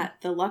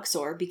at the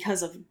Luxor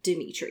because of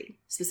Dimitri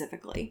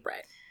specifically.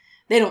 Right.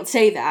 They don't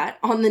say that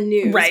on the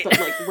news, right. But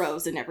like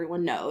Rose and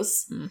everyone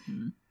knows.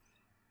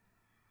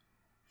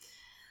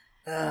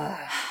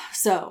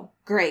 So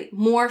great.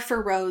 More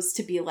for Rose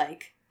to be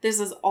like, this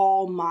is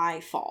all my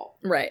fault.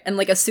 Right. And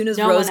like as soon as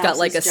Rose got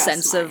like a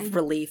sense of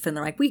relief and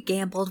they're like, we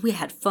gambled, we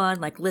had fun,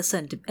 like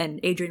Lissa and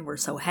Adrian were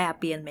so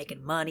happy and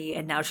making money,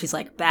 and now she's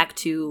like back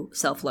to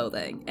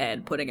self-loathing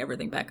and putting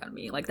everything back on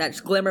me. Like that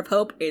glimmer of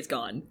hope is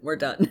gone. We're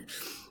done.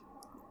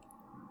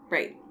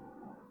 Right.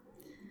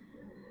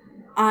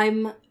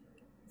 I'm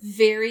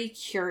very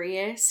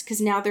curious because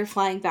now they're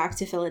flying back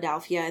to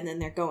Philadelphia and then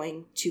they're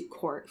going to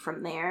court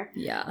from there.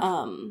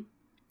 Yeah.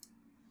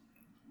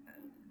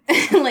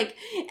 Like,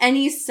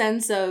 any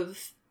sense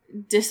of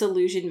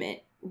disillusionment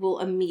will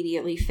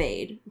immediately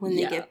fade when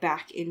they get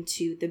back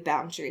into the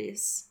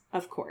boundaries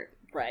of court.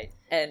 Right.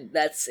 And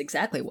that's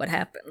exactly what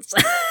happens.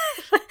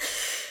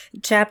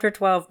 Chapter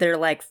 12, they're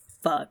like,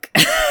 fuck.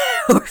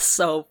 We're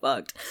so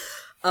fucked.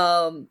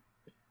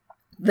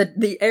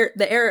 The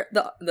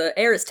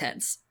air is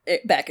tense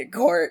back in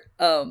court.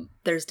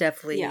 There's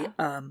definitely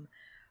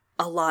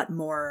a lot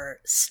more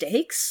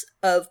stakes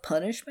of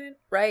punishment,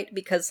 right?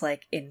 Because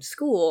like in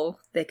school,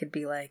 they could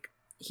be like,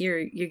 here,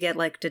 you get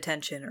like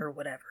detention or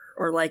whatever.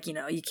 Or like, you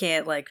know, you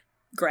can't like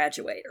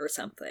graduate or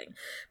something.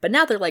 But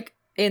now they're like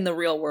in the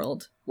real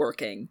world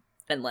working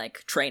and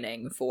like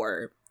training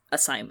for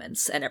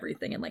assignments and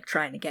everything and like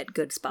trying to get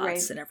good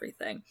spots and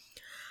everything.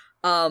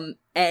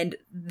 And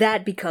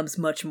that becomes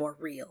much more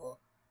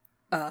real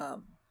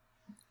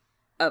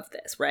of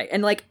this, right?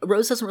 And like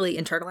Rose doesn't really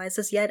internalize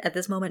this yet. At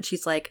this moment,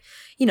 she's like,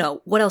 you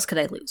know, what else could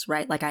I lose,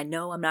 right? Like, I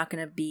know I'm not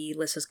gonna be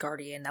Lissa's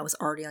guardian. That was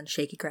already on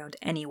shaky ground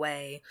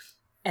anyway.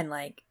 And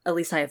like, at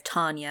least I have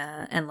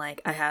Tanya, and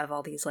like I have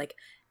all these like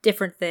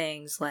different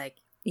things. Like,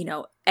 you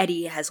know,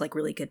 Eddie has like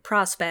really good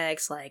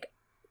prospects. Like,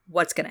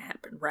 what's gonna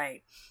happen,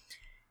 right?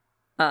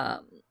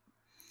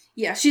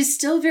 Yeah, she's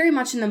still very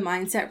much in the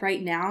mindset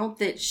right now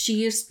that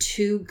she is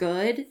too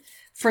good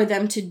for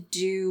them to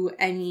do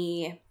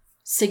any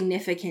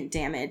significant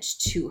damage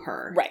to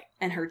her. Right.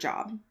 And her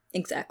job.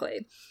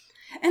 Exactly.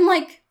 And,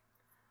 like,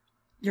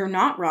 you're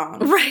not wrong.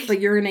 Right. But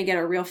you're gonna get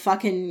a real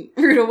fucking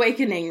rude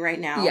awakening right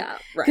now. Yeah,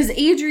 right. Because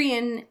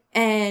Adrian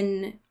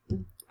and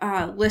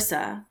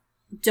Lissa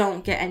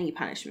don't get any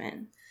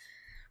punishment.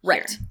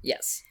 Right. Here.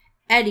 Yes.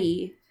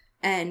 Eddie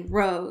and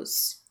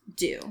Rose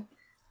do.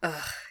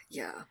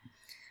 Yeah.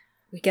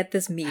 We get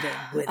this meeting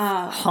with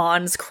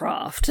Hans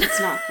Croft. It's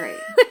not great.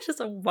 Which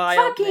is a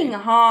wild fucking name.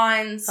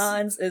 Hans.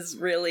 Hans is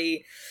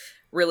really,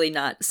 really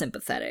not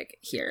sympathetic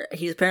here.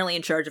 He's apparently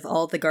in charge of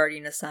all the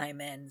Guardian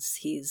assignments.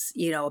 He's,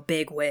 a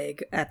big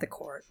wig at the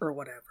court or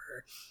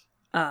whatever.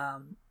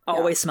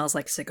 Always smells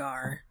like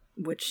cigar,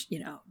 which,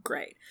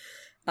 great.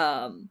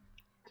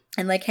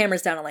 And, like,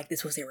 hammers down on, like,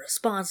 this was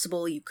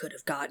irresponsible. You could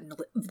have gotten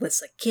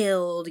Lissa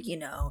killed. You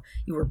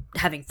were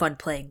having fun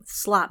playing with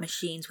slot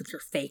machines with your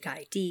fake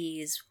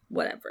IDs,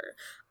 whatever.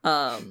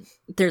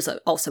 There's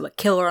also a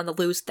killer on the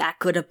loose. That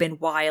could have been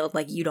wild.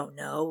 Like, you don't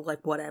know.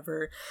 Like,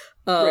 whatever.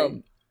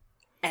 Right.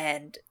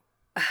 And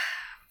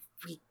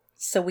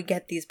we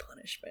get these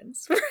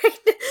punishments, right?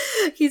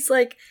 He's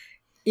like,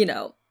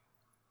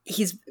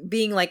 he's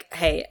being like,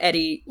 hey,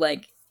 Eddie,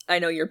 like, I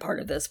know you're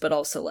part of this, but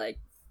also, like,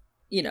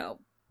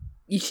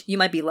 you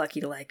might be lucky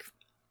to, like,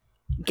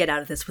 get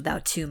out of this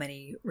without too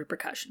many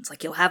repercussions.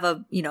 Like, you'll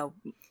have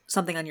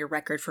something on your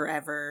record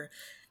forever.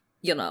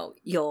 Your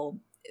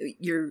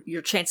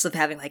chance of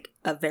having, like,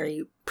 a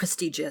very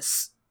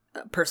prestigious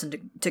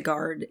person to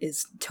guard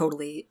is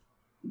totally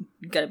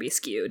gonna be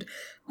skewed.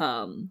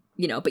 But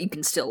you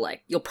can still,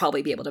 like, you'll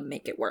probably be able to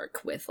make it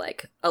work with,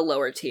 like, a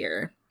lower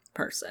tier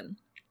person.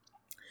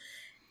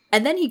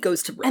 And then he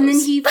goes to Rose. And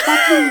then he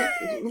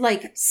fucking,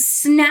 like,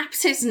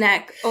 snaps his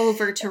neck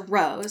over to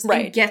Rose.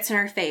 Right. And gets in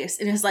her face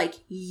and is like,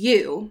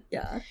 you're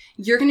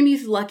going to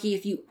be lucky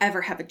if you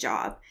ever have a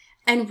job.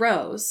 And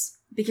Rose,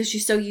 because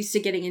she's so used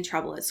to getting in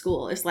trouble at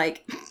school, is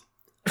like,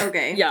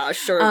 okay. Yeah,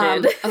 sure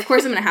did. Of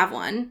course I'm going to have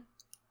one.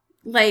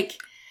 Like,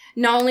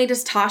 not only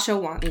does Tasha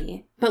want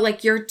me, but,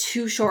 like, you're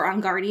too short on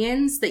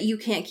Guardians that you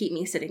can't keep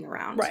me sitting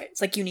around. Right.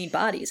 It's like, you need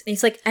bodies. And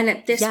he's like, and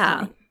at this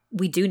point,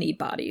 we do need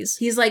bodies.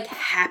 he's, like,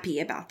 happy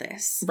about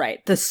this.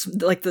 Right. There's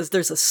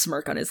a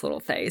smirk on his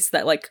little face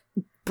that, like,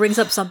 brings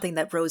up something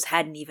that Rose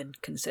hadn't even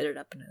considered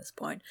up until this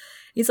point.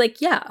 He's like,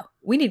 yeah,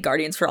 we need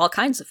Guardians for all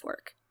kinds of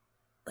work.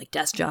 Like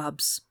desk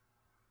jobs,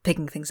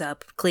 picking things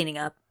up, cleaning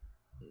up,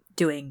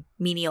 doing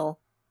menial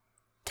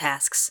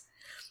tasks.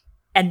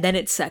 And then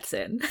it sets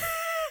in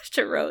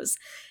to Rose.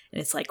 And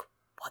it's like,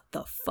 what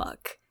the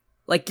fuck?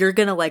 Like, you're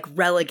gonna, like,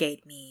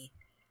 relegate me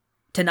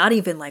to not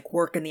even, like,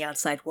 work in the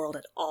outside world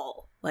at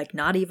all. Like,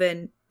 not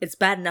even, it's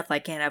bad enough I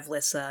can't have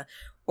Lissa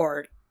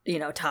or,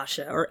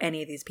 Tasha or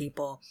any of these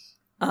people.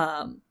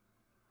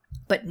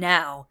 But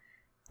now,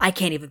 I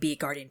can't even be a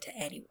guardian to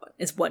anyone,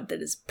 is what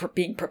that is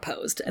being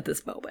proposed at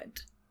this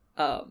moment.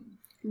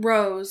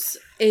 Rose,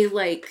 a,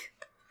 like,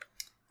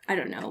 I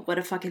don't know what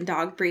a fucking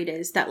dog breed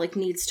is that, like,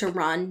 needs to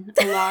run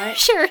a lot.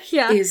 Sure,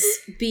 yeah. Is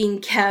being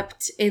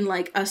kept in,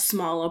 like, a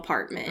small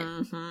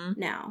apartment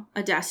now.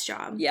 A desk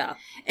job. Yeah.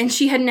 And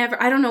she had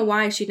never, I don't know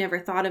why she'd never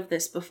thought of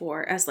this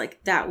before as,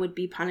 like, that would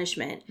be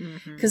punishment.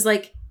 Because,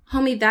 like,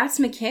 homie, that's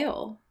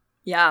Mikhail.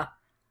 Yeah.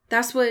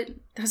 That's what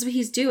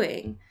he's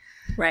doing.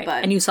 Right.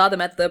 But, and you saw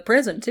them at the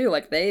prison, too.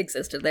 Like, they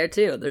existed there,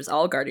 too. There's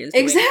all guardians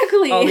doing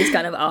exactly. all these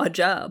kind of odd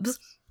jobs.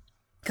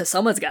 Because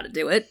someone's got to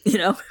do it,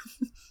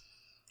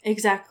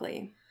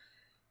 Exactly.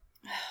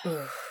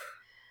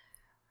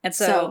 And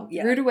so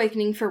yeah. Rude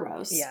awakening for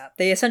Rose. Yeah.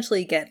 They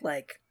essentially get,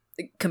 like,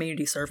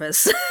 community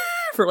service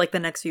for, like, the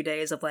next few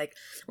days of, like,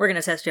 we're going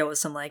to test you out with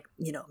some, like,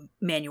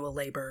 manual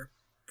labor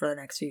for the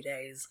next few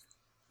days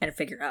and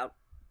figure out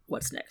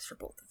what's next for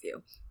both of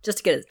you. Just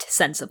to get a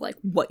sense of, like,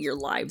 what your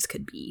lives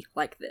could be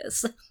like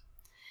this.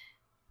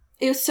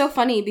 It was so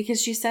funny because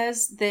she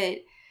says,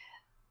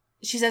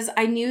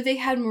 I knew they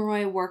had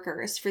Moroi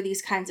workers for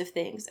these kinds of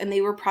things, and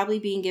they were probably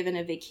being given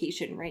a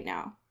vacation right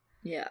now.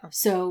 Yeah.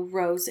 So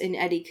Rose and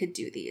Eddie could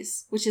do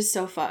these, which is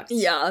so fucked.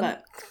 Yeah.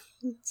 But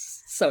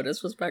so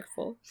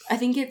disrespectful. I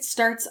think it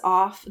starts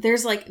off,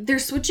 they're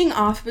switching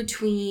off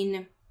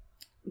between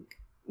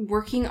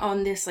working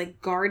on this,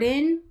 like,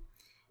 garden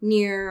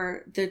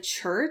near the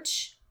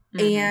church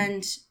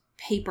and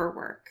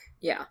paperwork.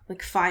 Yeah.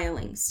 Like,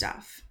 filing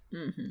stuff.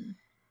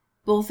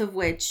 Both of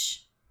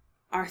which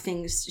are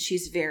things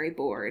she's very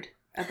bored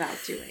about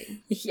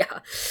doing.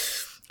 Yeah,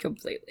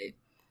 completely.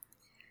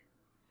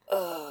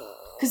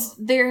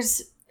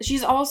 Because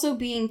she's also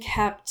being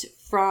kept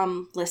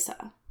from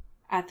Lissa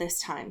at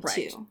this time, right.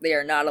 too. They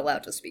are not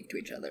allowed to speak to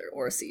each other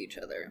or see each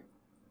other.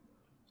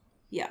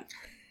 Yeah.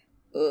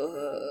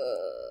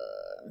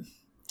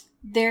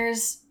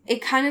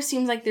 It kind of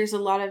seems like there's a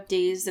lot of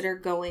days that are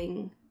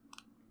going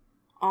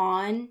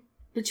on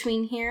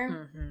between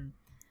here.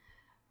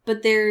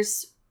 But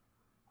there's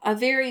a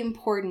very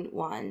important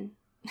one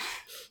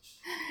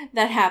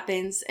that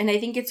happens. And I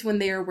think it's when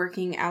they are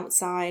working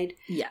outside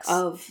Yes.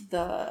 of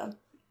the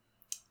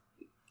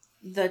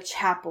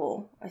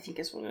chapel, I think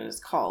is what it is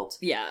called.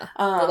 Yeah.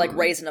 They're like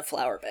raising a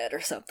flower bed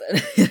or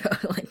something. You know,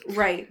 like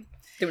right.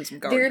 doing some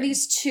gardening. There are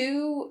these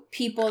two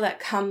people that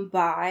come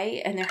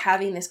by and they're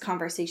having this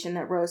conversation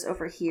that Rose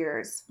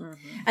overhears.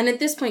 Mm-hmm. And at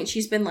this point,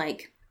 she's been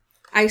like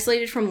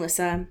isolated from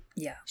Lissa.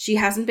 Yeah. She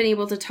hasn't been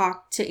able to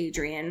talk to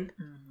Adrian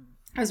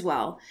as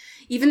well.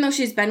 Even though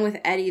she's been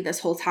with Eddie this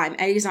whole time,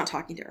 Eddie's not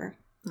talking to her.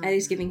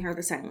 Eddie's giving her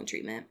the silent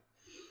treatment.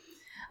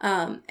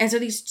 And so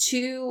these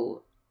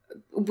two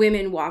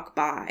women walk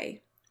by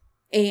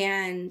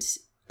and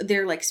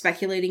they're like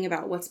speculating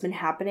about what's been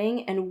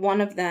happening. And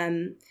one of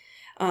them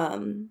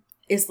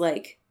is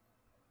like,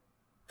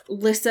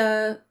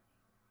 Lissa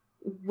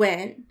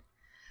went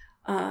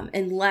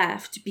and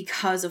left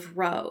because of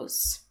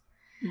Rose.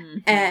 Mm-hmm.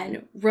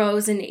 And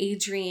Rose and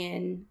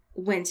Adrian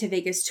went to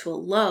Vegas to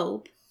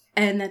elope,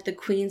 and that the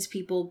Queen's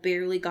people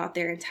barely got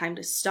there in time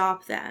to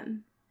stop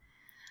them.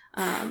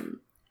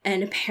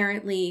 And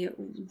apparently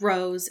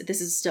Rose,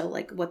 this is still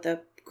like what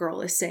the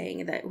girl is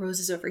saying that Rose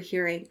is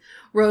overhearing,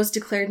 Rose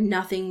declared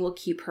nothing will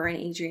keep her and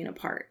Adrian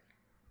apart.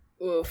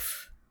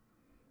 Oof.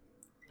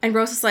 And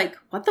Rose is like,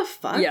 what the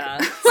fuck? Yeah.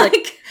 It's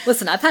like,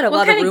 listen, I've had a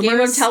lot of rumors. What kind of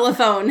game of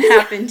telephone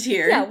happened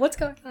here? Yeah, what's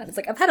going on? It's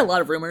like, I've had a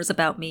lot of rumors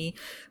about me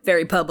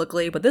very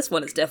publicly, but this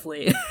one is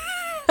definitely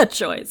a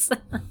choice.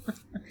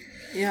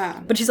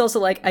 Yeah. But she's also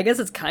like, I guess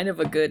it's kind of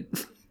a good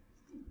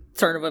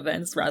turn of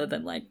events rather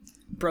than like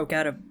broke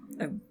out a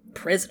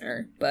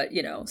prisoner, but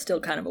you know, still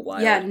kind of a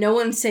wild. Yeah, no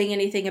one's saying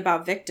anything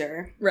about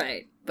Victor.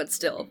 Right, but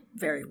still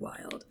very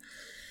wild.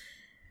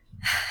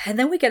 And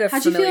then we get a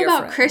How'd you familiar feel about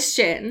friend.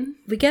 Christian?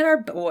 We get our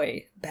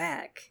boy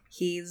back.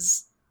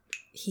 He's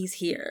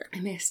here. I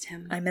missed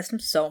him. I missed him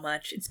so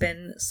much. It's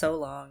been so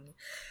long.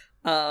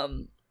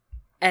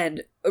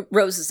 And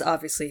Rose is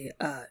obviously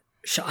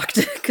shocked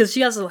because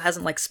she also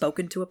hasn't like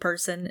spoken to a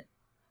person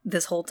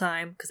this whole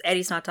time because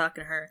Eddie's not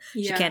talking to her.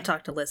 Yeah. She can't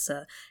talk to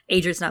Lissa.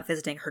 Adrian's not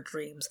visiting her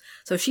dreams.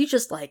 So she's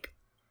just like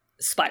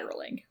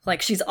spiraling.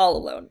 Like she's all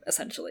alone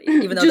essentially.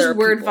 Even though just there are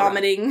word people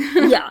vomiting.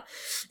 Yeah,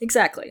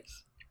 exactly.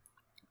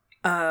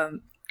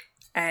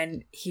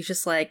 And he's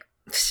just like,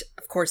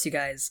 of course you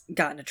guys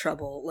got into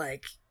trouble,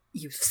 like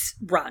you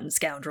rotten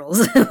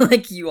scoundrels,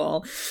 like you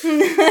all.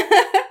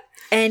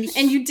 And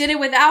you did it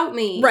without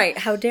me. Right,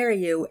 how dare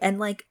you? And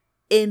like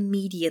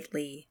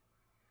immediately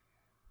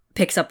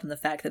picks up on the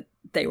fact that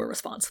they were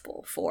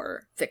responsible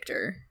for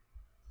Victor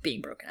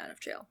being broken out of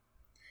jail.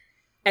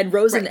 And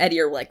Rose and Eddie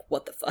are like,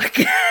 what the fuck?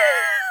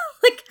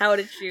 Like, how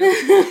did you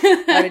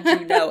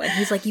know? And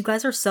he's like, you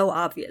guys are so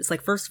obvious.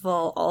 Like, first of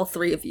all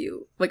three of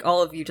you, like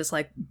all of you just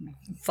like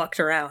fucked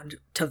around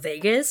to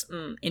Vegas.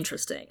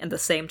 Interesting. And at the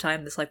same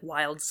time, this like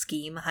wild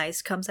scheme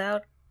heist comes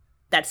out.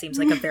 That seems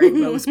like a very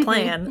Rose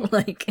plan.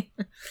 Like,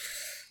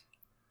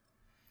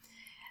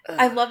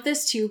 I love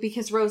this too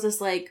because Rose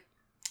is like,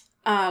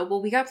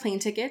 well, we got plane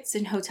tickets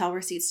and hotel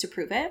receipts to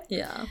prove it.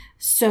 Yeah.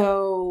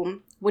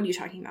 So what are you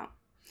talking about?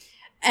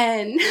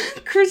 And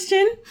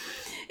Christian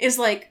is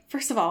like,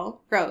 first of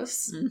all,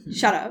 Rose,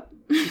 shut up.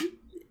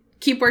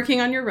 Keep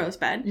working on your rose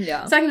bed.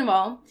 Yeah. Second of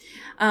all,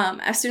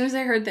 as soon as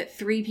I heard that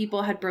 3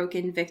 people had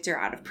broken Victor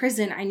out of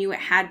prison, I knew it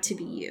had to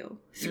be you.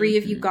 3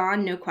 of you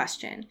gone, no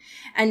question.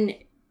 And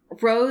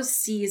Rose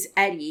sees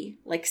Eddie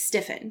like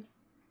stiffen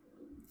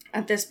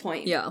at this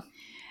point. Yeah.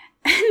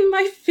 And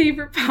my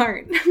favorite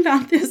part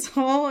about this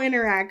whole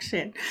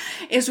interaction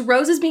is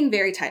Rose is being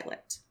very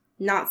tight-lipped.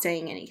 Not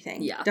saying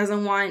anything. Yeah.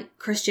 Doesn't want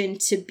Christian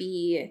to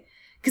be...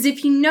 Because if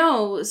he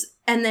knows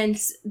and then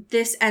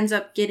this ends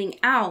up getting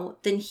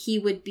out, then he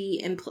would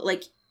be...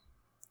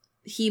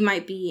 he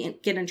might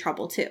get in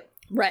trouble too.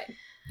 Right.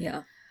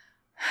 Yeah.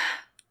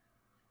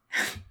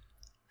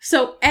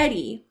 So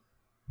Eddie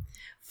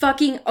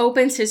fucking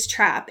opens his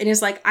trap and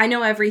is like, I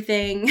know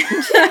everything.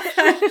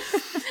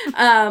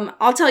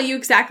 I'll tell you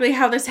exactly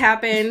how this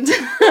happened.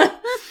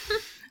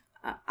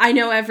 I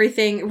know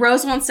everything.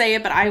 Rose won't say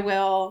it, but I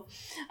will.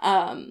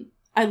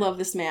 I love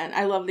this man.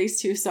 I love these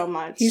two so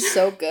much. He's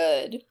so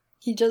good.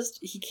 He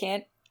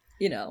can't,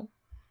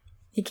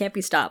 he can't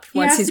be stopped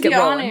once he's get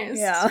rolling.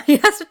 Honest. Yeah, he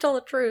has to tell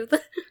the truth.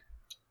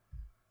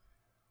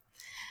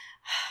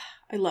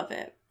 I love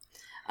it.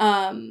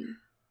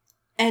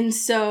 And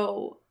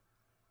so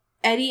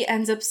Eddie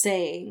ends up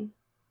saying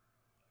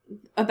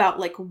about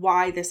like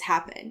why this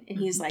happened. And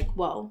he's like,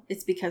 well,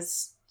 it's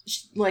because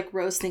like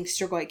Rose thinks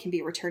Strigoi can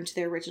be returned to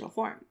their original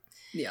form.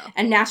 Yeah.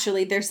 And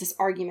naturally there's this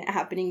argument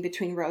happening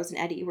between Rose and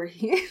Eddie where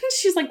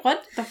she's like,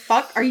 what the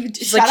fuck are you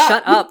shut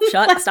up.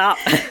 Stop.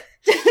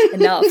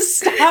 Enough.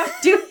 Stop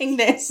doing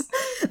this.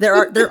 There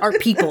are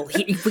people.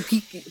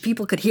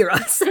 People could hear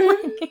us.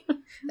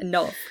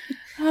 Enough.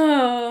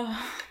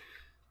 Oh,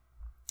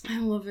 I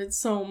love it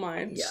so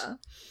much. Yeah.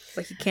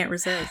 But he can't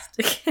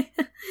resist.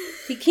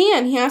 He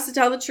can. He has to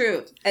tell the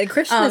truth. And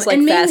Christian is like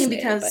and mainly fascinated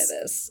because by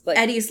this. Like,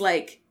 Eddie's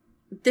like,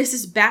 this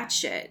is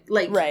batshit.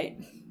 Like, right.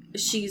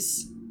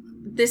 She's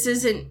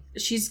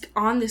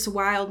on this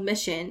wild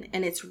mission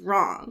and it's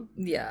wrong.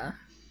 Yeah.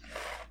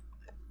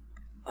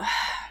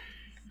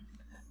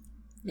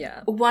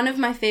 Yeah. One of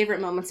my favorite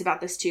moments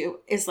about this too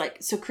is like,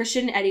 so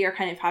Christian and Eddie are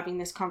kind of having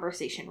this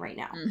conversation right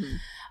now.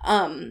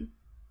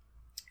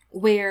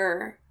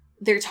 Where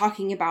they're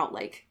talking about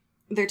like,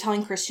 they're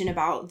telling Christian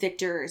about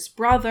Victor's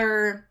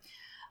brother,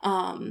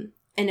 and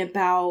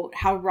about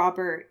how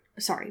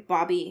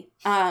Bobby,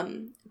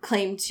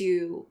 claimed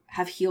to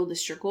have healed the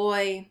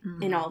Strigoi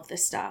and all of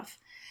this stuff.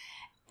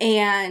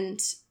 And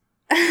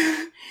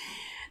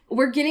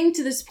we're getting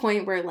to this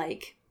point where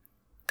like,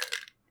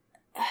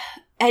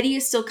 Eddie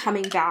is still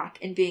coming back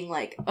and being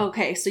like,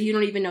 okay, so you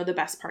don't even know the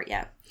best part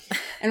yet.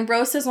 And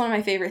Rose says one of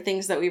my favorite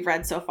things that we've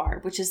read so far,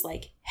 which is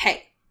like,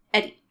 hey,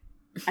 Eddie,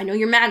 I know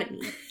you're mad at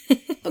me,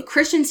 but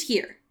Christian's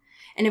here.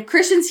 And if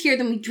Christian's here,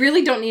 then we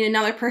really don't need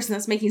another person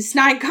that's making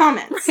snide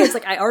comments. It's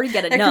like, I already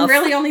get enough. There can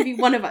really only be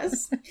one of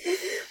us.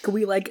 Can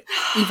we, like,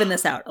 even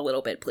this out a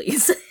little bit,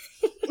 please?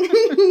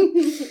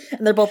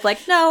 And they're both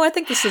like, no, I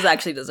think this is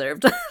actually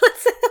deserved.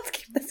 let's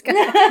keep this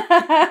going.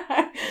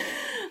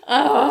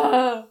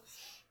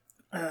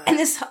 And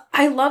this,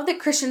 I love that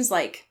Christian's,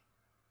 like,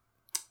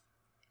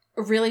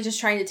 really just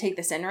trying to take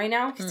this in right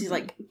now. Because he's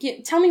like,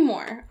 tell me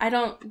more.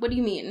 What do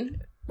you mean?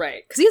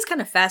 Right. Because he's kind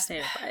of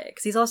fascinated by it.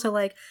 Because he's also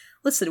like,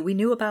 listen, we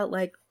knew about,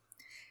 like,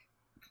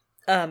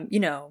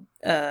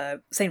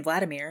 Saint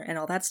Vladimir and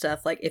all that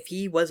stuff. Like, if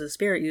he was a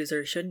spirit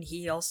user, shouldn't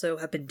he also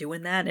have been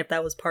doing that? If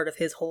that was part of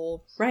his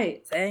whole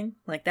thing?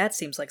 Like, that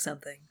seems like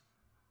something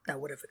that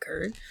would have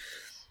occurred.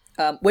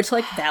 Which,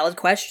 like, valid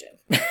question.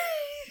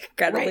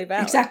 Incredibly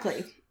valid.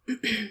 Exactly.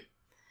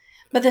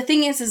 But the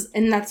thing is,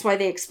 and that's why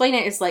they explain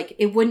it, is like,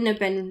 it wouldn't have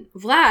been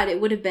Vlad,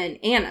 it would have been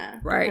Anna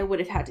that would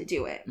have had to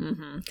do it.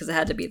 Because it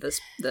had to be the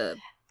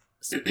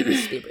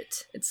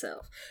spirit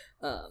itself.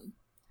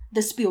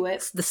 The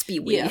spirit. The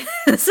spiwi. Yeah.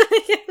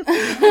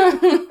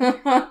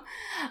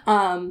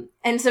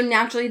 And so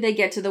naturally they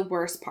get to the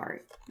worst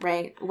part,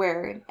 right?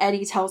 Where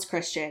Eddie tells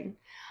Christian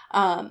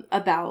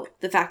about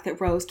the fact that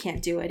Rose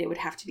can't do it. It would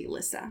have to be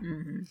Lissa.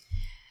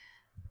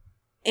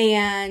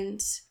 And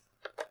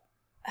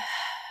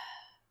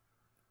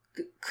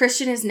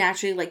Christian is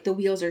naturally like, the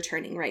wheels are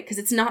turning, right? Because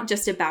it's not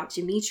just about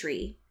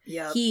Dimitri.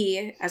 Yeah.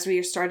 He, as we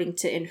are starting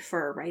to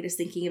infer, right, is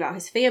thinking about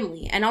his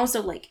family. And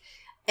also, like,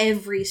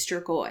 every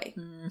Strigoi.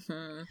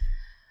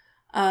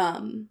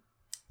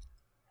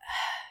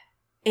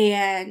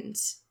 And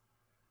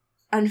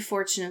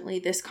unfortunately,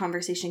 this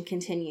conversation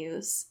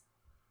continues.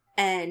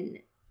 And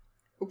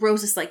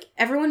Rose is like,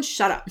 everyone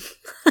shut up.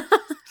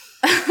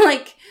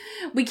 Like,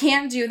 we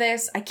can't do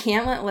this. I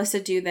can't let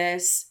Lissa do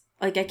this.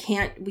 Like,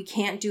 we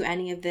can't do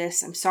any of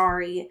this. I'm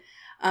sorry.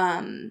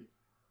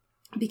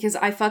 Because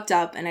I fucked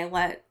up and I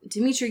let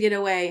Dimitri get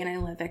away and I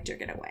let Victor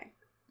get away.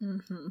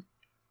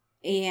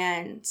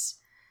 And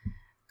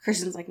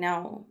Christian's like,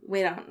 no,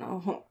 wait, I don't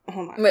know.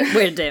 Hold on.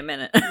 Wait a damn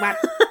minute.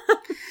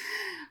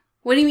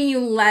 What do you mean you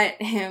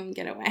let him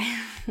get away?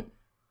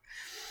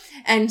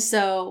 And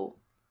so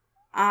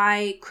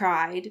I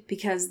cried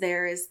because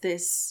there is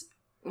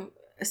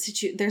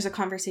there's a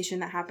conversation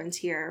that happens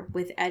here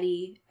with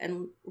Eddie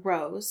and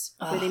Rose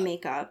where they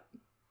make up.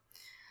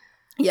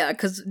 Yeah,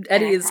 because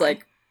Eddie is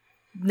like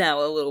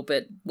now a little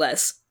bit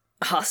less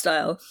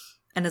hostile,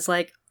 and it's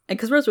like, and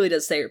because Rose really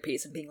does say her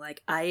piece and being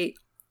like, I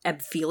am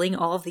feeling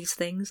all of these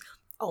things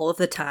all of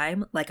the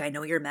time. Like, I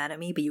know you're mad at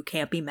me, but you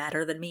can't be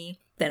madder than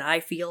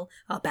I feel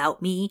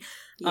about me.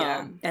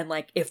 Yeah. And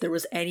like, if there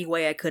was any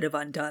way I could have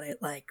undone it,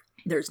 like,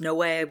 there's no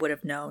way I would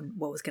have known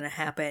what was going to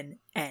happen,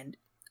 and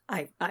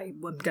I'm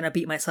going to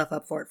beat myself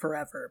up for it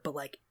forever, but,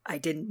 like, I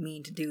didn't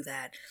mean to do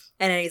that.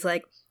 And then he's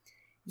like,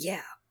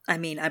 yeah, I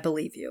mean, I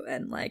believe you,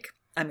 and, like,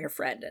 I'm your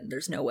friend, and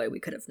there's no way we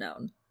could have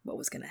known what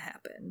was going to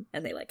happen.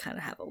 And they, like, kind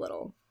of have a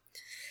little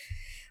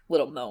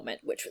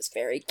moment, which was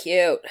very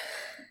cute.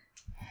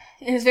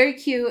 It was very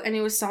cute, and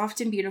it was soft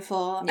and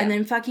beautiful, and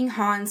then fucking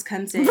Hans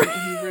comes in, and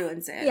he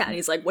ruins it. Yeah, and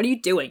he's like, what are you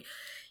doing?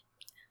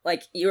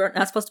 Like, you're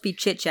not supposed to be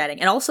chit-chatting.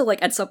 And also,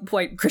 like, at some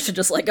point, Christian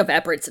just, like,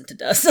 evaporates into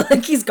dust.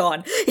 Like, he's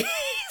gone.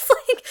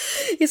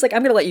 He's like,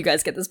 I'm gonna let you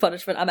guys get this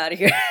punishment. I'm out of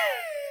here.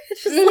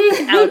 It's just,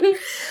 like,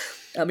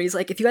 out. He's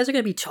like, if you guys are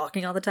gonna be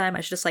talking all the time,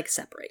 I should just, like,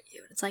 separate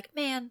you. And it's like,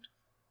 man,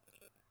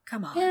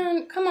 come on.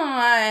 Man, come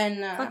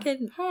on.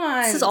 Fucking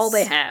Hans. This is all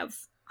they have,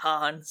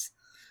 Hans.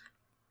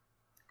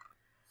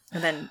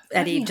 And then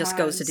Eddie just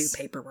goes to do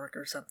paperwork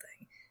or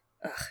something.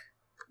 Ugh.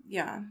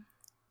 Yeah.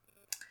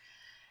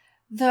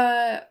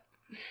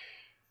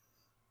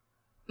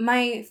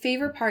 My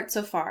favorite part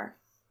so far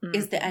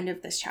is the end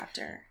of this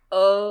chapter.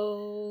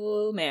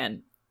 Oh,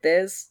 man.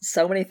 There's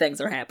so many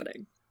things are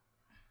happening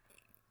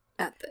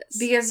at this.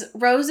 Because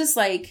Rose is,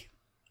 like,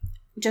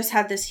 just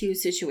had this huge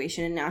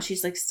situation, and now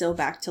she's, like, still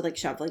back to, like,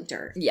 shoveling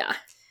dirt. Yeah.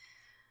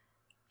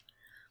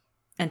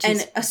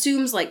 And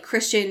assumes, like,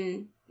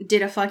 Christian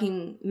did a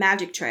fucking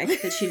magic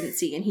trick that she didn't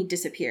see, and he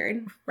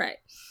disappeared. Right.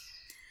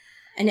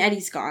 And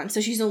Eddie's gone, so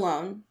she's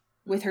alone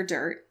with her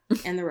dirt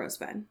and the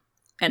rosebud.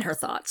 And her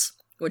thoughts,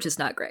 which is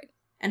not great.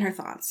 And her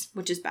thoughts,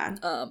 which is bad.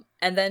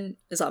 And then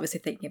is obviously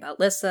thinking about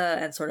Lissa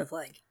and sort of,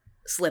 like,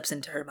 slips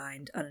into her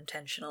mind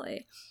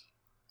unintentionally.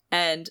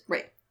 And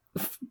right.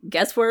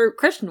 guess where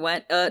Christian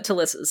went? To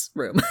Lissa's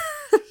room.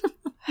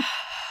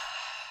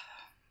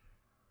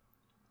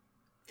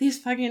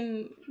 These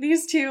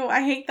two,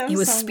 I hate them so much. He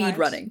was speed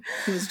running.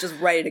 He was just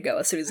ready to go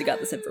as soon as he got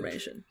this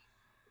information.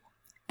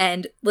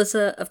 And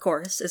Lissa, of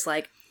course, is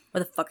like,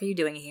 what the fuck are you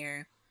doing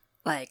here?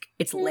 Like,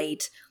 it's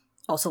late.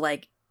 Also,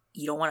 like,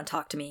 you don't want to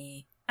talk to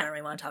me. I don't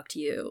really want to talk to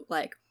you.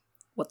 Like,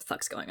 what the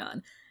fuck's going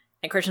on?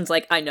 And Christian's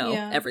like, I know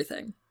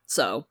everything.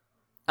 So,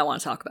 I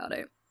want to talk about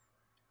it.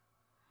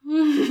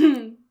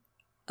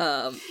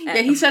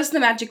 He says the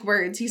magic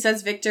words. He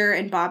says Victor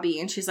and Bobby,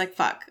 and she's like,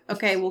 fuck.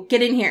 Okay, well,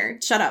 get in here.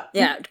 Shut up.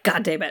 Yeah,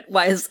 god damn it.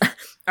 Why is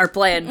our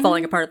plan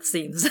falling apart at the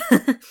seams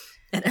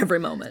at every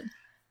moment?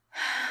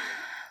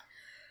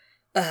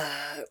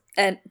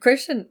 And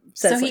Christian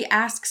says, so he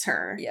asks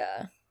her,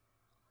 yeah,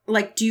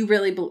 like, do you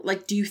really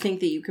do you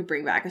think that you could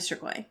bring back a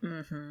Strigoi?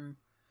 Mm-hmm.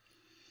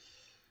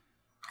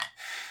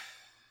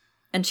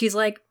 And she's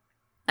like,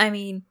 I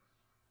mean,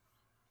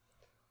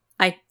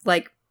 I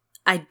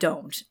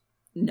don't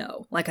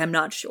know. Like, I'm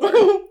not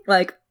sure.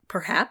 Like,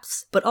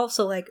 perhaps, but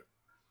also, like,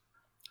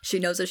 she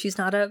knows that she's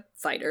not a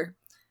fighter.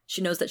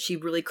 She knows that she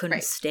really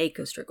couldn't stake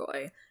a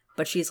Strigoi,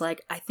 but she's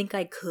like, I think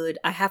I could.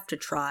 I have to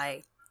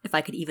try if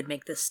I could even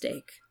make this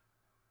stake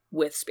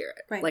with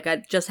Spirit. Right. Like,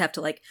 I just have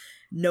to, like,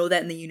 know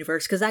that in the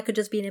universe, because that could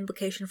just be an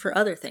implication for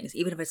other things.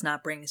 Even if it's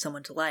not bringing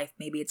someone to life,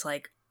 maybe it's,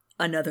 like,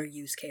 another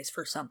use case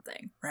for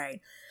something, right?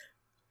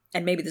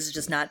 And maybe this is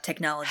just not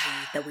technology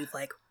that we've,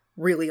 like,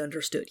 really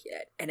understood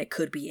yet, and it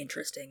could be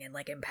interesting and,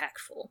 like,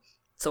 impactful.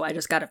 So I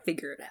just gotta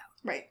figure it out.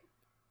 Right.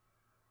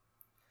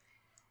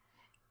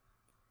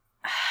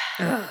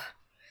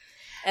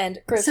 And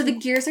so the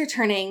gears are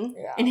turning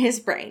in his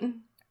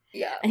brain.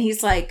 Yeah. And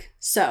he's like,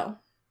 so,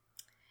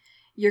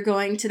 you're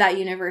going to that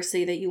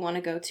university that you want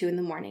to go to in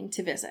the morning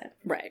to visit.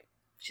 Right.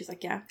 She's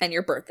like, yeah. And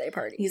your birthday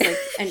party. He's like,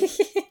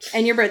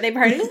 and your birthday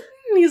party? And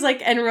he's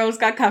like, and Rose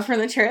got cut from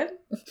the trip?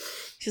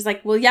 She's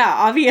like, well, yeah,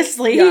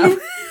 obviously. Yeah.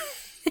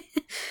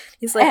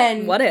 He's like,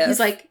 and what if? He's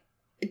like,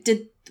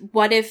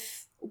 what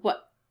if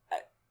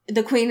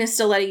the queen is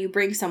still letting you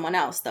bring someone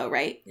else, though,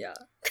 right? Yeah.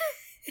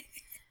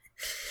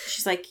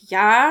 She's like,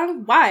 yeah,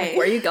 why? Like,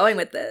 where are you going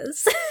with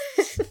this?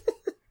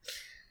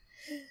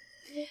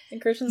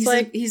 And Christian's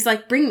he's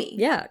like, bring me.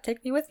 Yeah,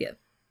 take me with you.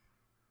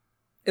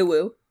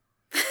 Ooh.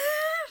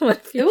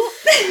 What if you?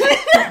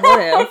 What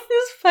if?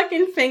 His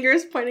fucking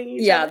fingers pointing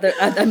each other.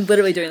 Yeah, I'm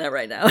literally doing that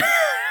right now.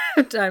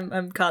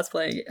 I'm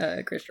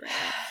cosplaying Christian right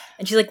now.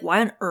 And she's like,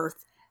 why on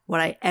earth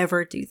would I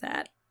ever do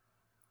that?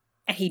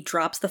 And he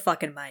drops the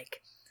fucking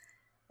mic.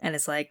 And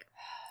it's like,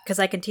 because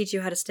I can teach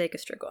you how to stake a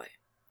Strigoi.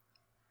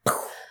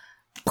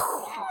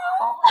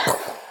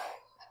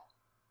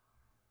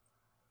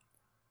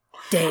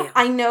 Damn.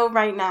 I know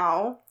right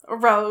now,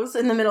 Rose,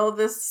 in the middle of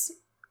this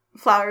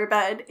flower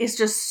bed, is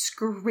just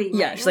screaming.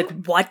 Yeah, she's like,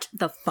 what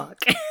the fuck?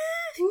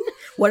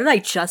 What did I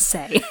just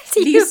say?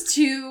 These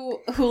two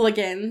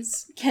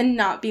hooligans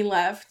cannot be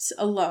left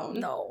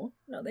alone. No,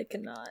 they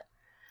cannot.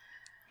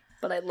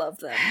 But I love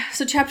them.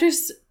 So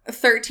chapters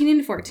 13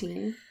 and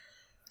 14.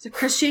 So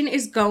Christian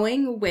is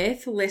going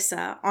with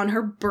Lissa on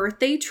her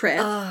birthday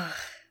trip.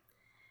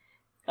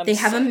 They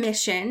have a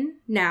mission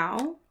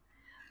now,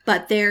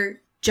 but they're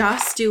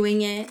just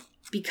doing it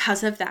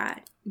because of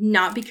that.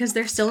 Not because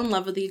they're still in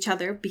love with each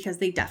other, because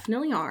they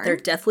definitely are. They're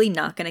definitely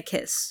not going to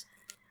kiss.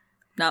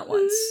 Not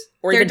once.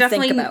 Or they're even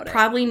definitely think about it.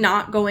 Probably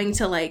not going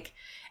to, like,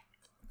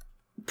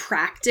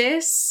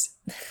 practice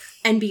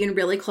and be in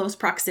really close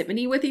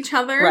proximity with each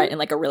other. Right, in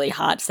like a really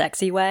hot,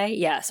 sexy way.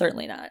 Yeah,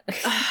 certainly not.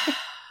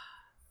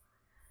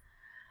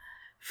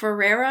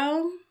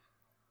 Ferrero,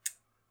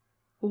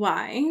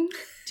 why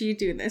do you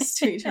do this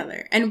to each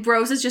other? And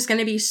Rose is just going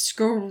to be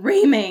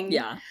screaming.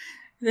 Yeah.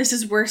 This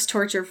is worse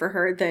torture for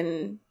her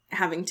than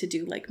having to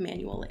do, like,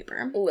 manual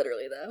labor.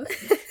 Literally, though.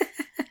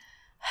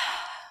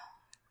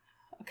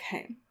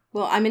 Okay.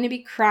 Well, I'm going to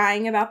be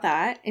crying about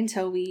that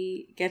until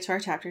we get to our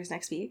chapters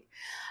next week.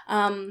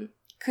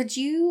 Could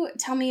you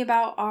tell me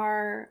about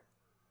our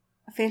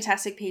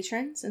fantastic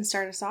patrons and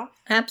start us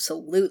off?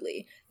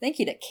 Absolutely. Thank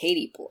you to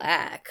Katie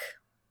Black.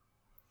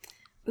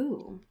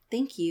 Ooh,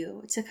 thank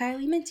you to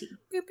Kylie Minty.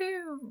 Pew,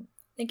 pew.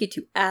 Thank you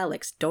to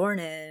Alex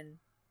Dornan.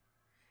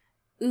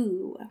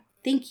 Ooh,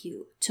 thank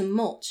you to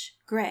Mulch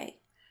Gray.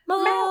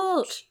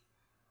 Mulch!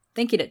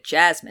 Thank you to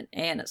Jasmine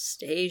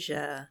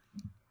Anastasia.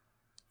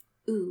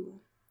 Ooh,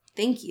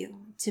 thank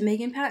you to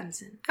Megan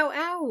Pattinson. Ow,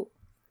 ow.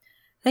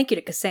 Thank you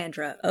to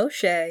Cassandra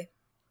O'Shea.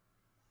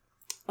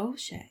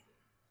 O'Shea.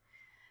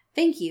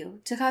 Thank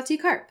you to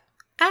Kati Karp.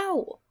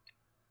 Ow.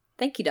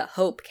 Thank you to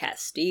Hope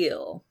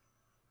Castile.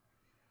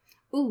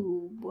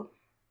 Ooh.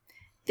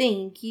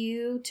 Thank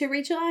you to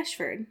Rachel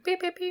Ashford. Pew,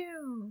 pew,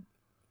 pew.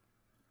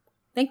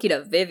 Thank you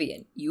to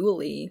Vivian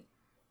Yulee.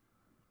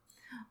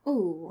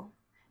 Ooh.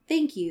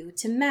 Thank you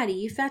to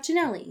Maddie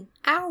Facinelli.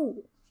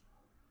 Ow.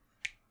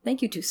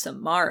 Thank you to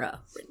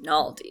Samara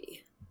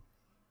Rinaldi.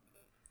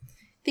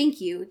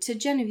 Thank you to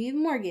Genevieve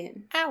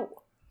Morgan. Ow.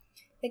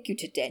 Thank you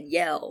to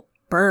Danielle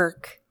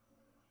Burke.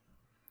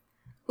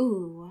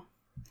 Ooh.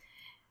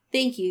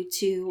 Thank you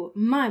to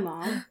my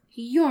mom,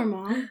 your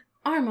mom,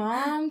 our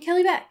mom,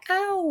 Kelly Beck.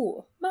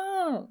 Ow,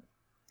 Mom.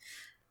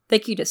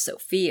 Thank you to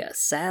Sophia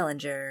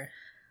Salinger.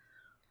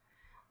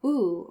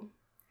 Ooh.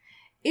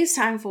 It's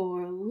time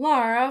for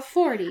Laura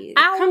 40.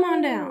 Ow, Come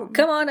on down.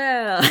 Come on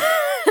down.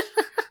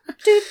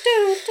 Do,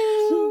 do,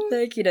 do.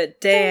 Thank you to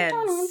Dan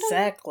Dun, dun, dun, dun.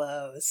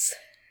 Sacklows.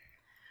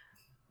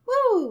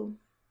 Woo.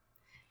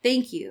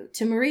 Thank you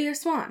to Maria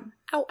Swan.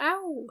 Ow,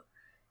 ow.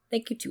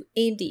 Thank you to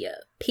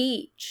India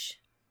Peach.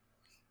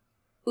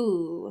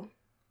 Ooh.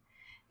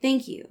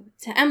 Thank you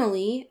to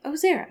Emily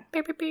Ozera.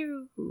 Pew, pew,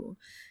 pew.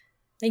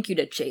 Thank you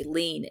to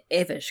Jaylene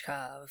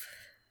Ivashkov.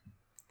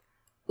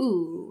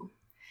 Ooh.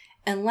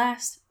 And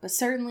last, but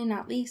certainly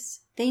not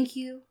least, thank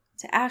you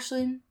to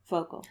Ashlyn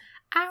Vogel.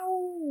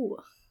 Ow.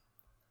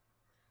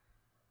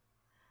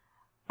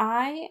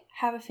 I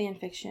have a fan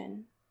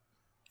fiction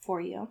for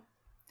you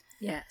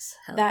Yes.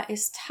 that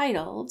is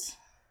titled...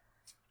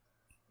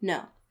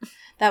 No.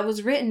 That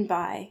was written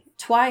by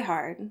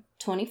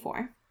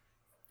Twihard24.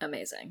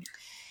 Amazing.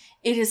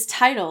 It is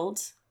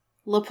titled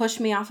 "La Push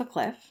Me Off a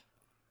Cliff."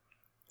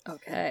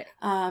 Okay.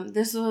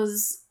 This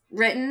was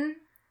written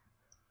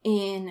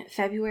in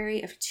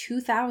February of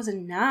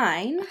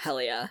 2009.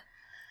 Hell yeah.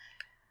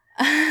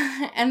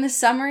 And the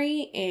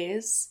summary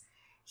is,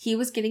 he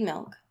was getting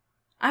milk.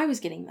 I was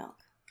getting milk.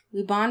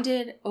 We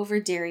bonded over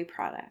dairy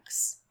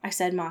products. I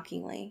said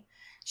mockingly.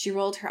 She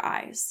rolled her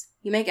eyes.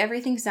 You make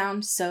everything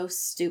sound so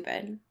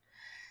stupid.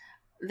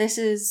 This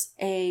is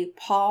a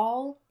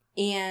Paul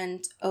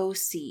and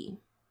OC.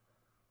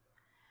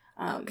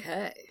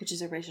 Okay. Which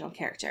is original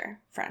character,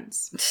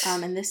 friends.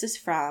 And this is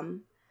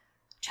from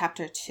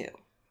chapter 2.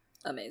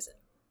 Amazing.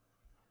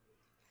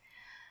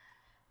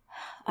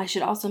 I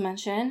should also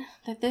mention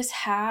that this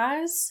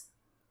has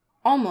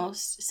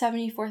almost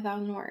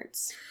 74,000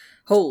 words.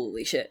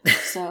 Holy shit.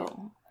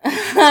 So,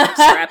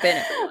 Strap in,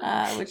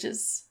 everyone. which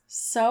is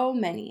so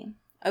many.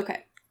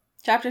 Okay,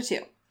 chapter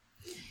 2.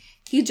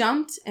 He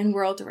jumped and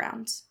whirled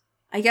around.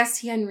 I guess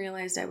he hadn't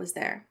realized I was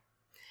there.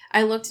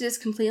 I looked at his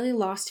completely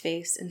lost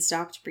face and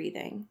stopped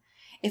breathing.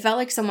 It felt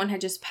like someone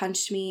had just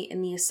punched me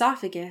in the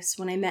esophagus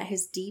when I met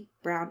his deep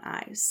brown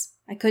eyes.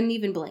 I couldn't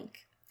even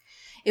blink.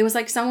 It was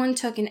like someone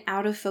took an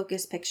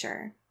out-of-focus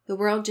picture. The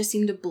world just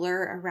seemed to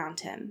blur around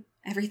him.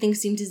 Everything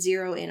seemed to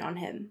zero in on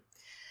him.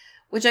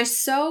 Which I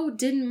so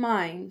didn't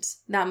mind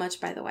that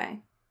much, by the way.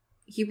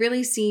 He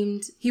really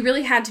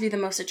had to be the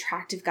most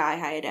attractive guy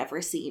I had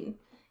ever seen.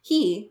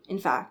 He, in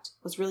fact,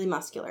 was really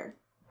muscular.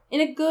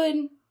 In a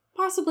good,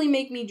 possibly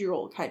make me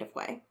drool kind of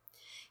way.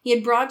 He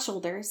had broad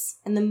shoulders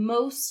and the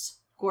most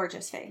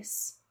gorgeous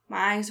face.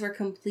 My eyes were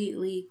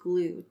completely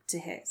glued to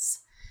his.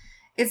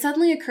 It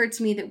suddenly occurred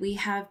to me that we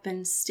have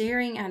been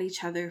staring at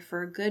each other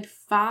for a good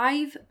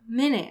 5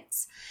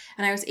 minutes,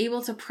 and I was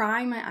able to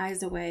pry my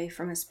eyes away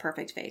from his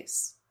perfect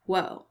face.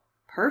 Whoa,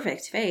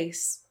 perfect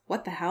face?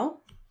 What the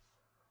hell?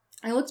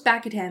 I looked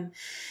back at him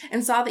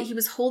and saw that he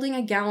was holding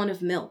a gallon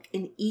of milk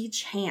in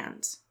each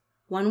hand.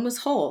 One was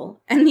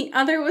whole, and the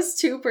other was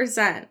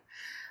 2%.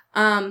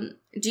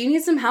 Do you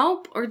need some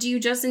help, or do you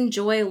just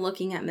enjoy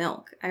looking at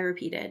milk? I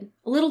repeated,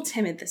 a little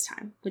timid this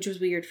time, which was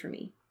weird for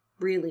me.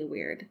 Really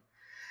weird.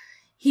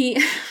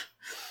 He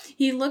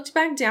looked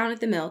back down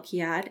at the milk he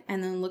had,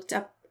 and then looked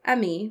up at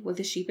me with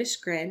a sheepish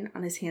grin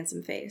on his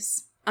handsome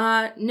face.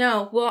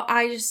 No,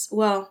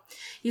 well,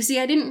 you see,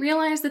 I didn't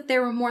realize that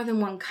there were more than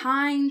one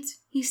kind,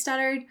 he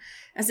stuttered,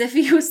 as if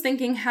he was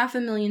thinking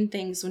 500,000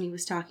 things when he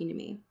was talking to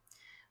me.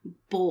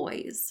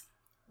 Boys.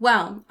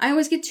 Well, I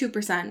always get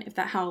 2%, if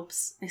that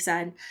helps, I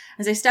said,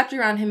 as I stepped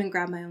around him and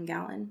grabbed my own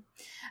gallon.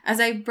 As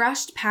I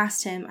brushed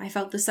past him, I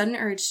felt the sudden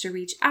urge to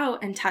reach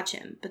out and touch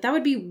him, but that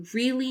would be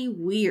really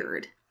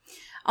weird.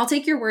 I'll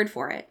take your word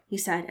for it, he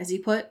said, as he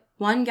put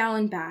 1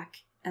 gallon back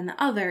and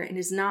the other in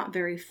his not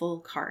very full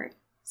cart.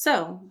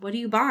 So, what are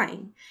you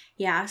buying?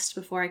 He asked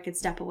before I could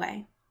step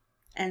away.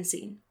 End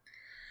scene.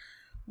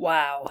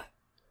 Wow.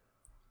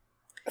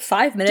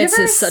 5 minutes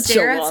is such a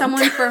long stare at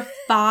someone for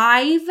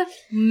 5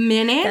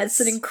 minutes? That's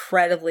an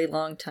incredibly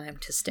long time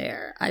to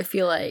stare. I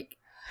feel like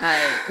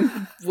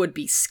I would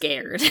be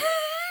scared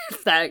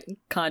if that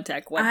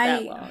contact went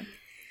that long.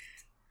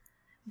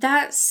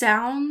 That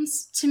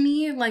sounds to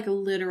me like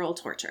literal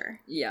torture.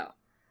 Yeah.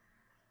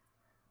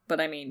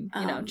 But I mean,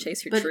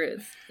 chase your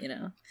truth,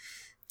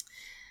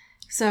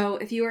 So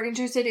if you are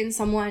interested in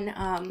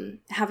someone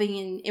having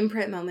an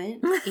imprint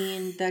moment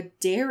in the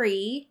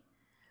dairy,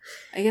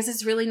 I guess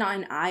it's really not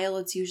an aisle.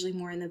 It's usually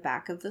more in the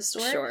back of the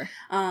store. Sure.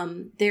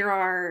 There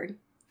are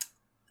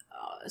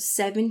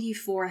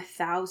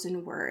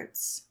 74,000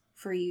 words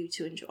for you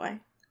to enjoy.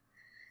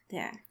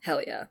 Yeah.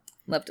 Hell yeah.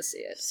 Love to see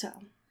it. So,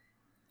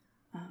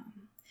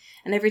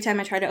 and every time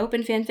I try to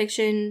open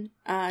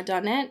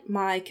fanfiction.net,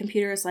 my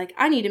computer is like,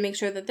 I need to make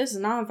sure that this is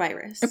not a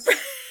virus.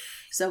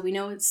 So we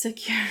know it's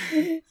secure.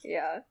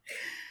 Yeah.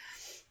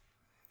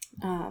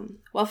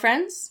 Well,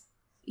 friends,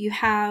 you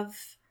have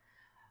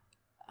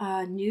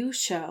a new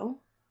show.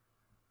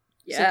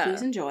 Yeah. So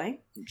please enjoy.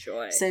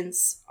 Enjoy.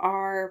 Since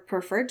our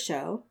preferred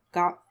show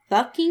got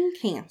fucking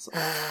canceled.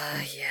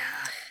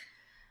 Yeah.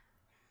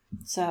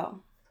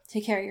 So,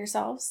 Take care of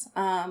yourselves.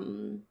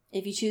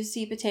 If you choose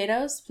to eat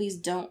potatoes, please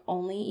don't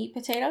only eat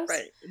potatoes.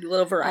 Right. A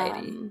little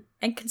variety.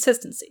 And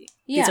consistency.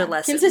 Yeah, These are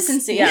lessons.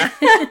 consistency. Yeah.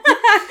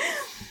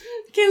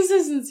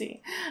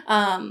 Consistency.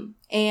 And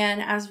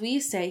as we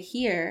say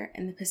here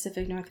in the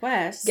Pacific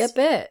Northwest, Get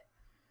bit.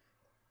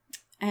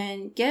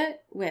 And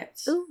get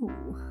whipped.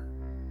 Ooh.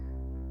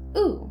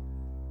 Ooh.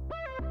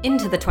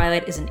 Into the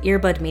Twilight is an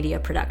Earbud Media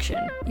production.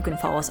 You can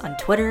follow us on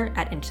Twitter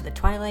at Into the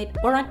Twilight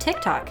or on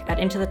TikTok at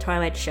Into the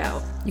Twilight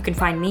Show. You can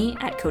find me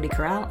at Cody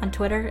Corral on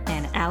Twitter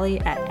and Allie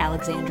at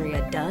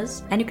Alexandria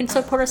Does. And you can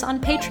support us on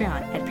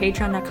Patreon at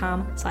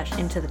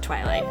patreon.com/Into the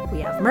Twilight.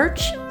 We have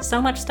merch, so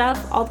much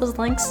stuff. All those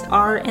links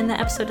are in the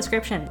episode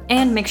description.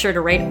 And make sure to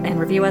rate and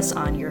review us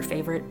on your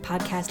favorite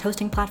podcast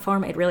hosting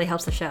platform. It really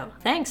helps the show.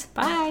 Thanks.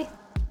 Bye.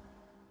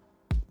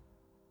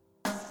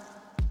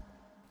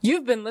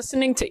 You've been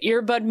listening to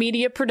Earbud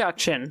Media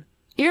Production.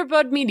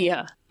 Earbud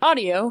Media,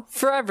 audio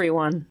for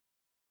everyone.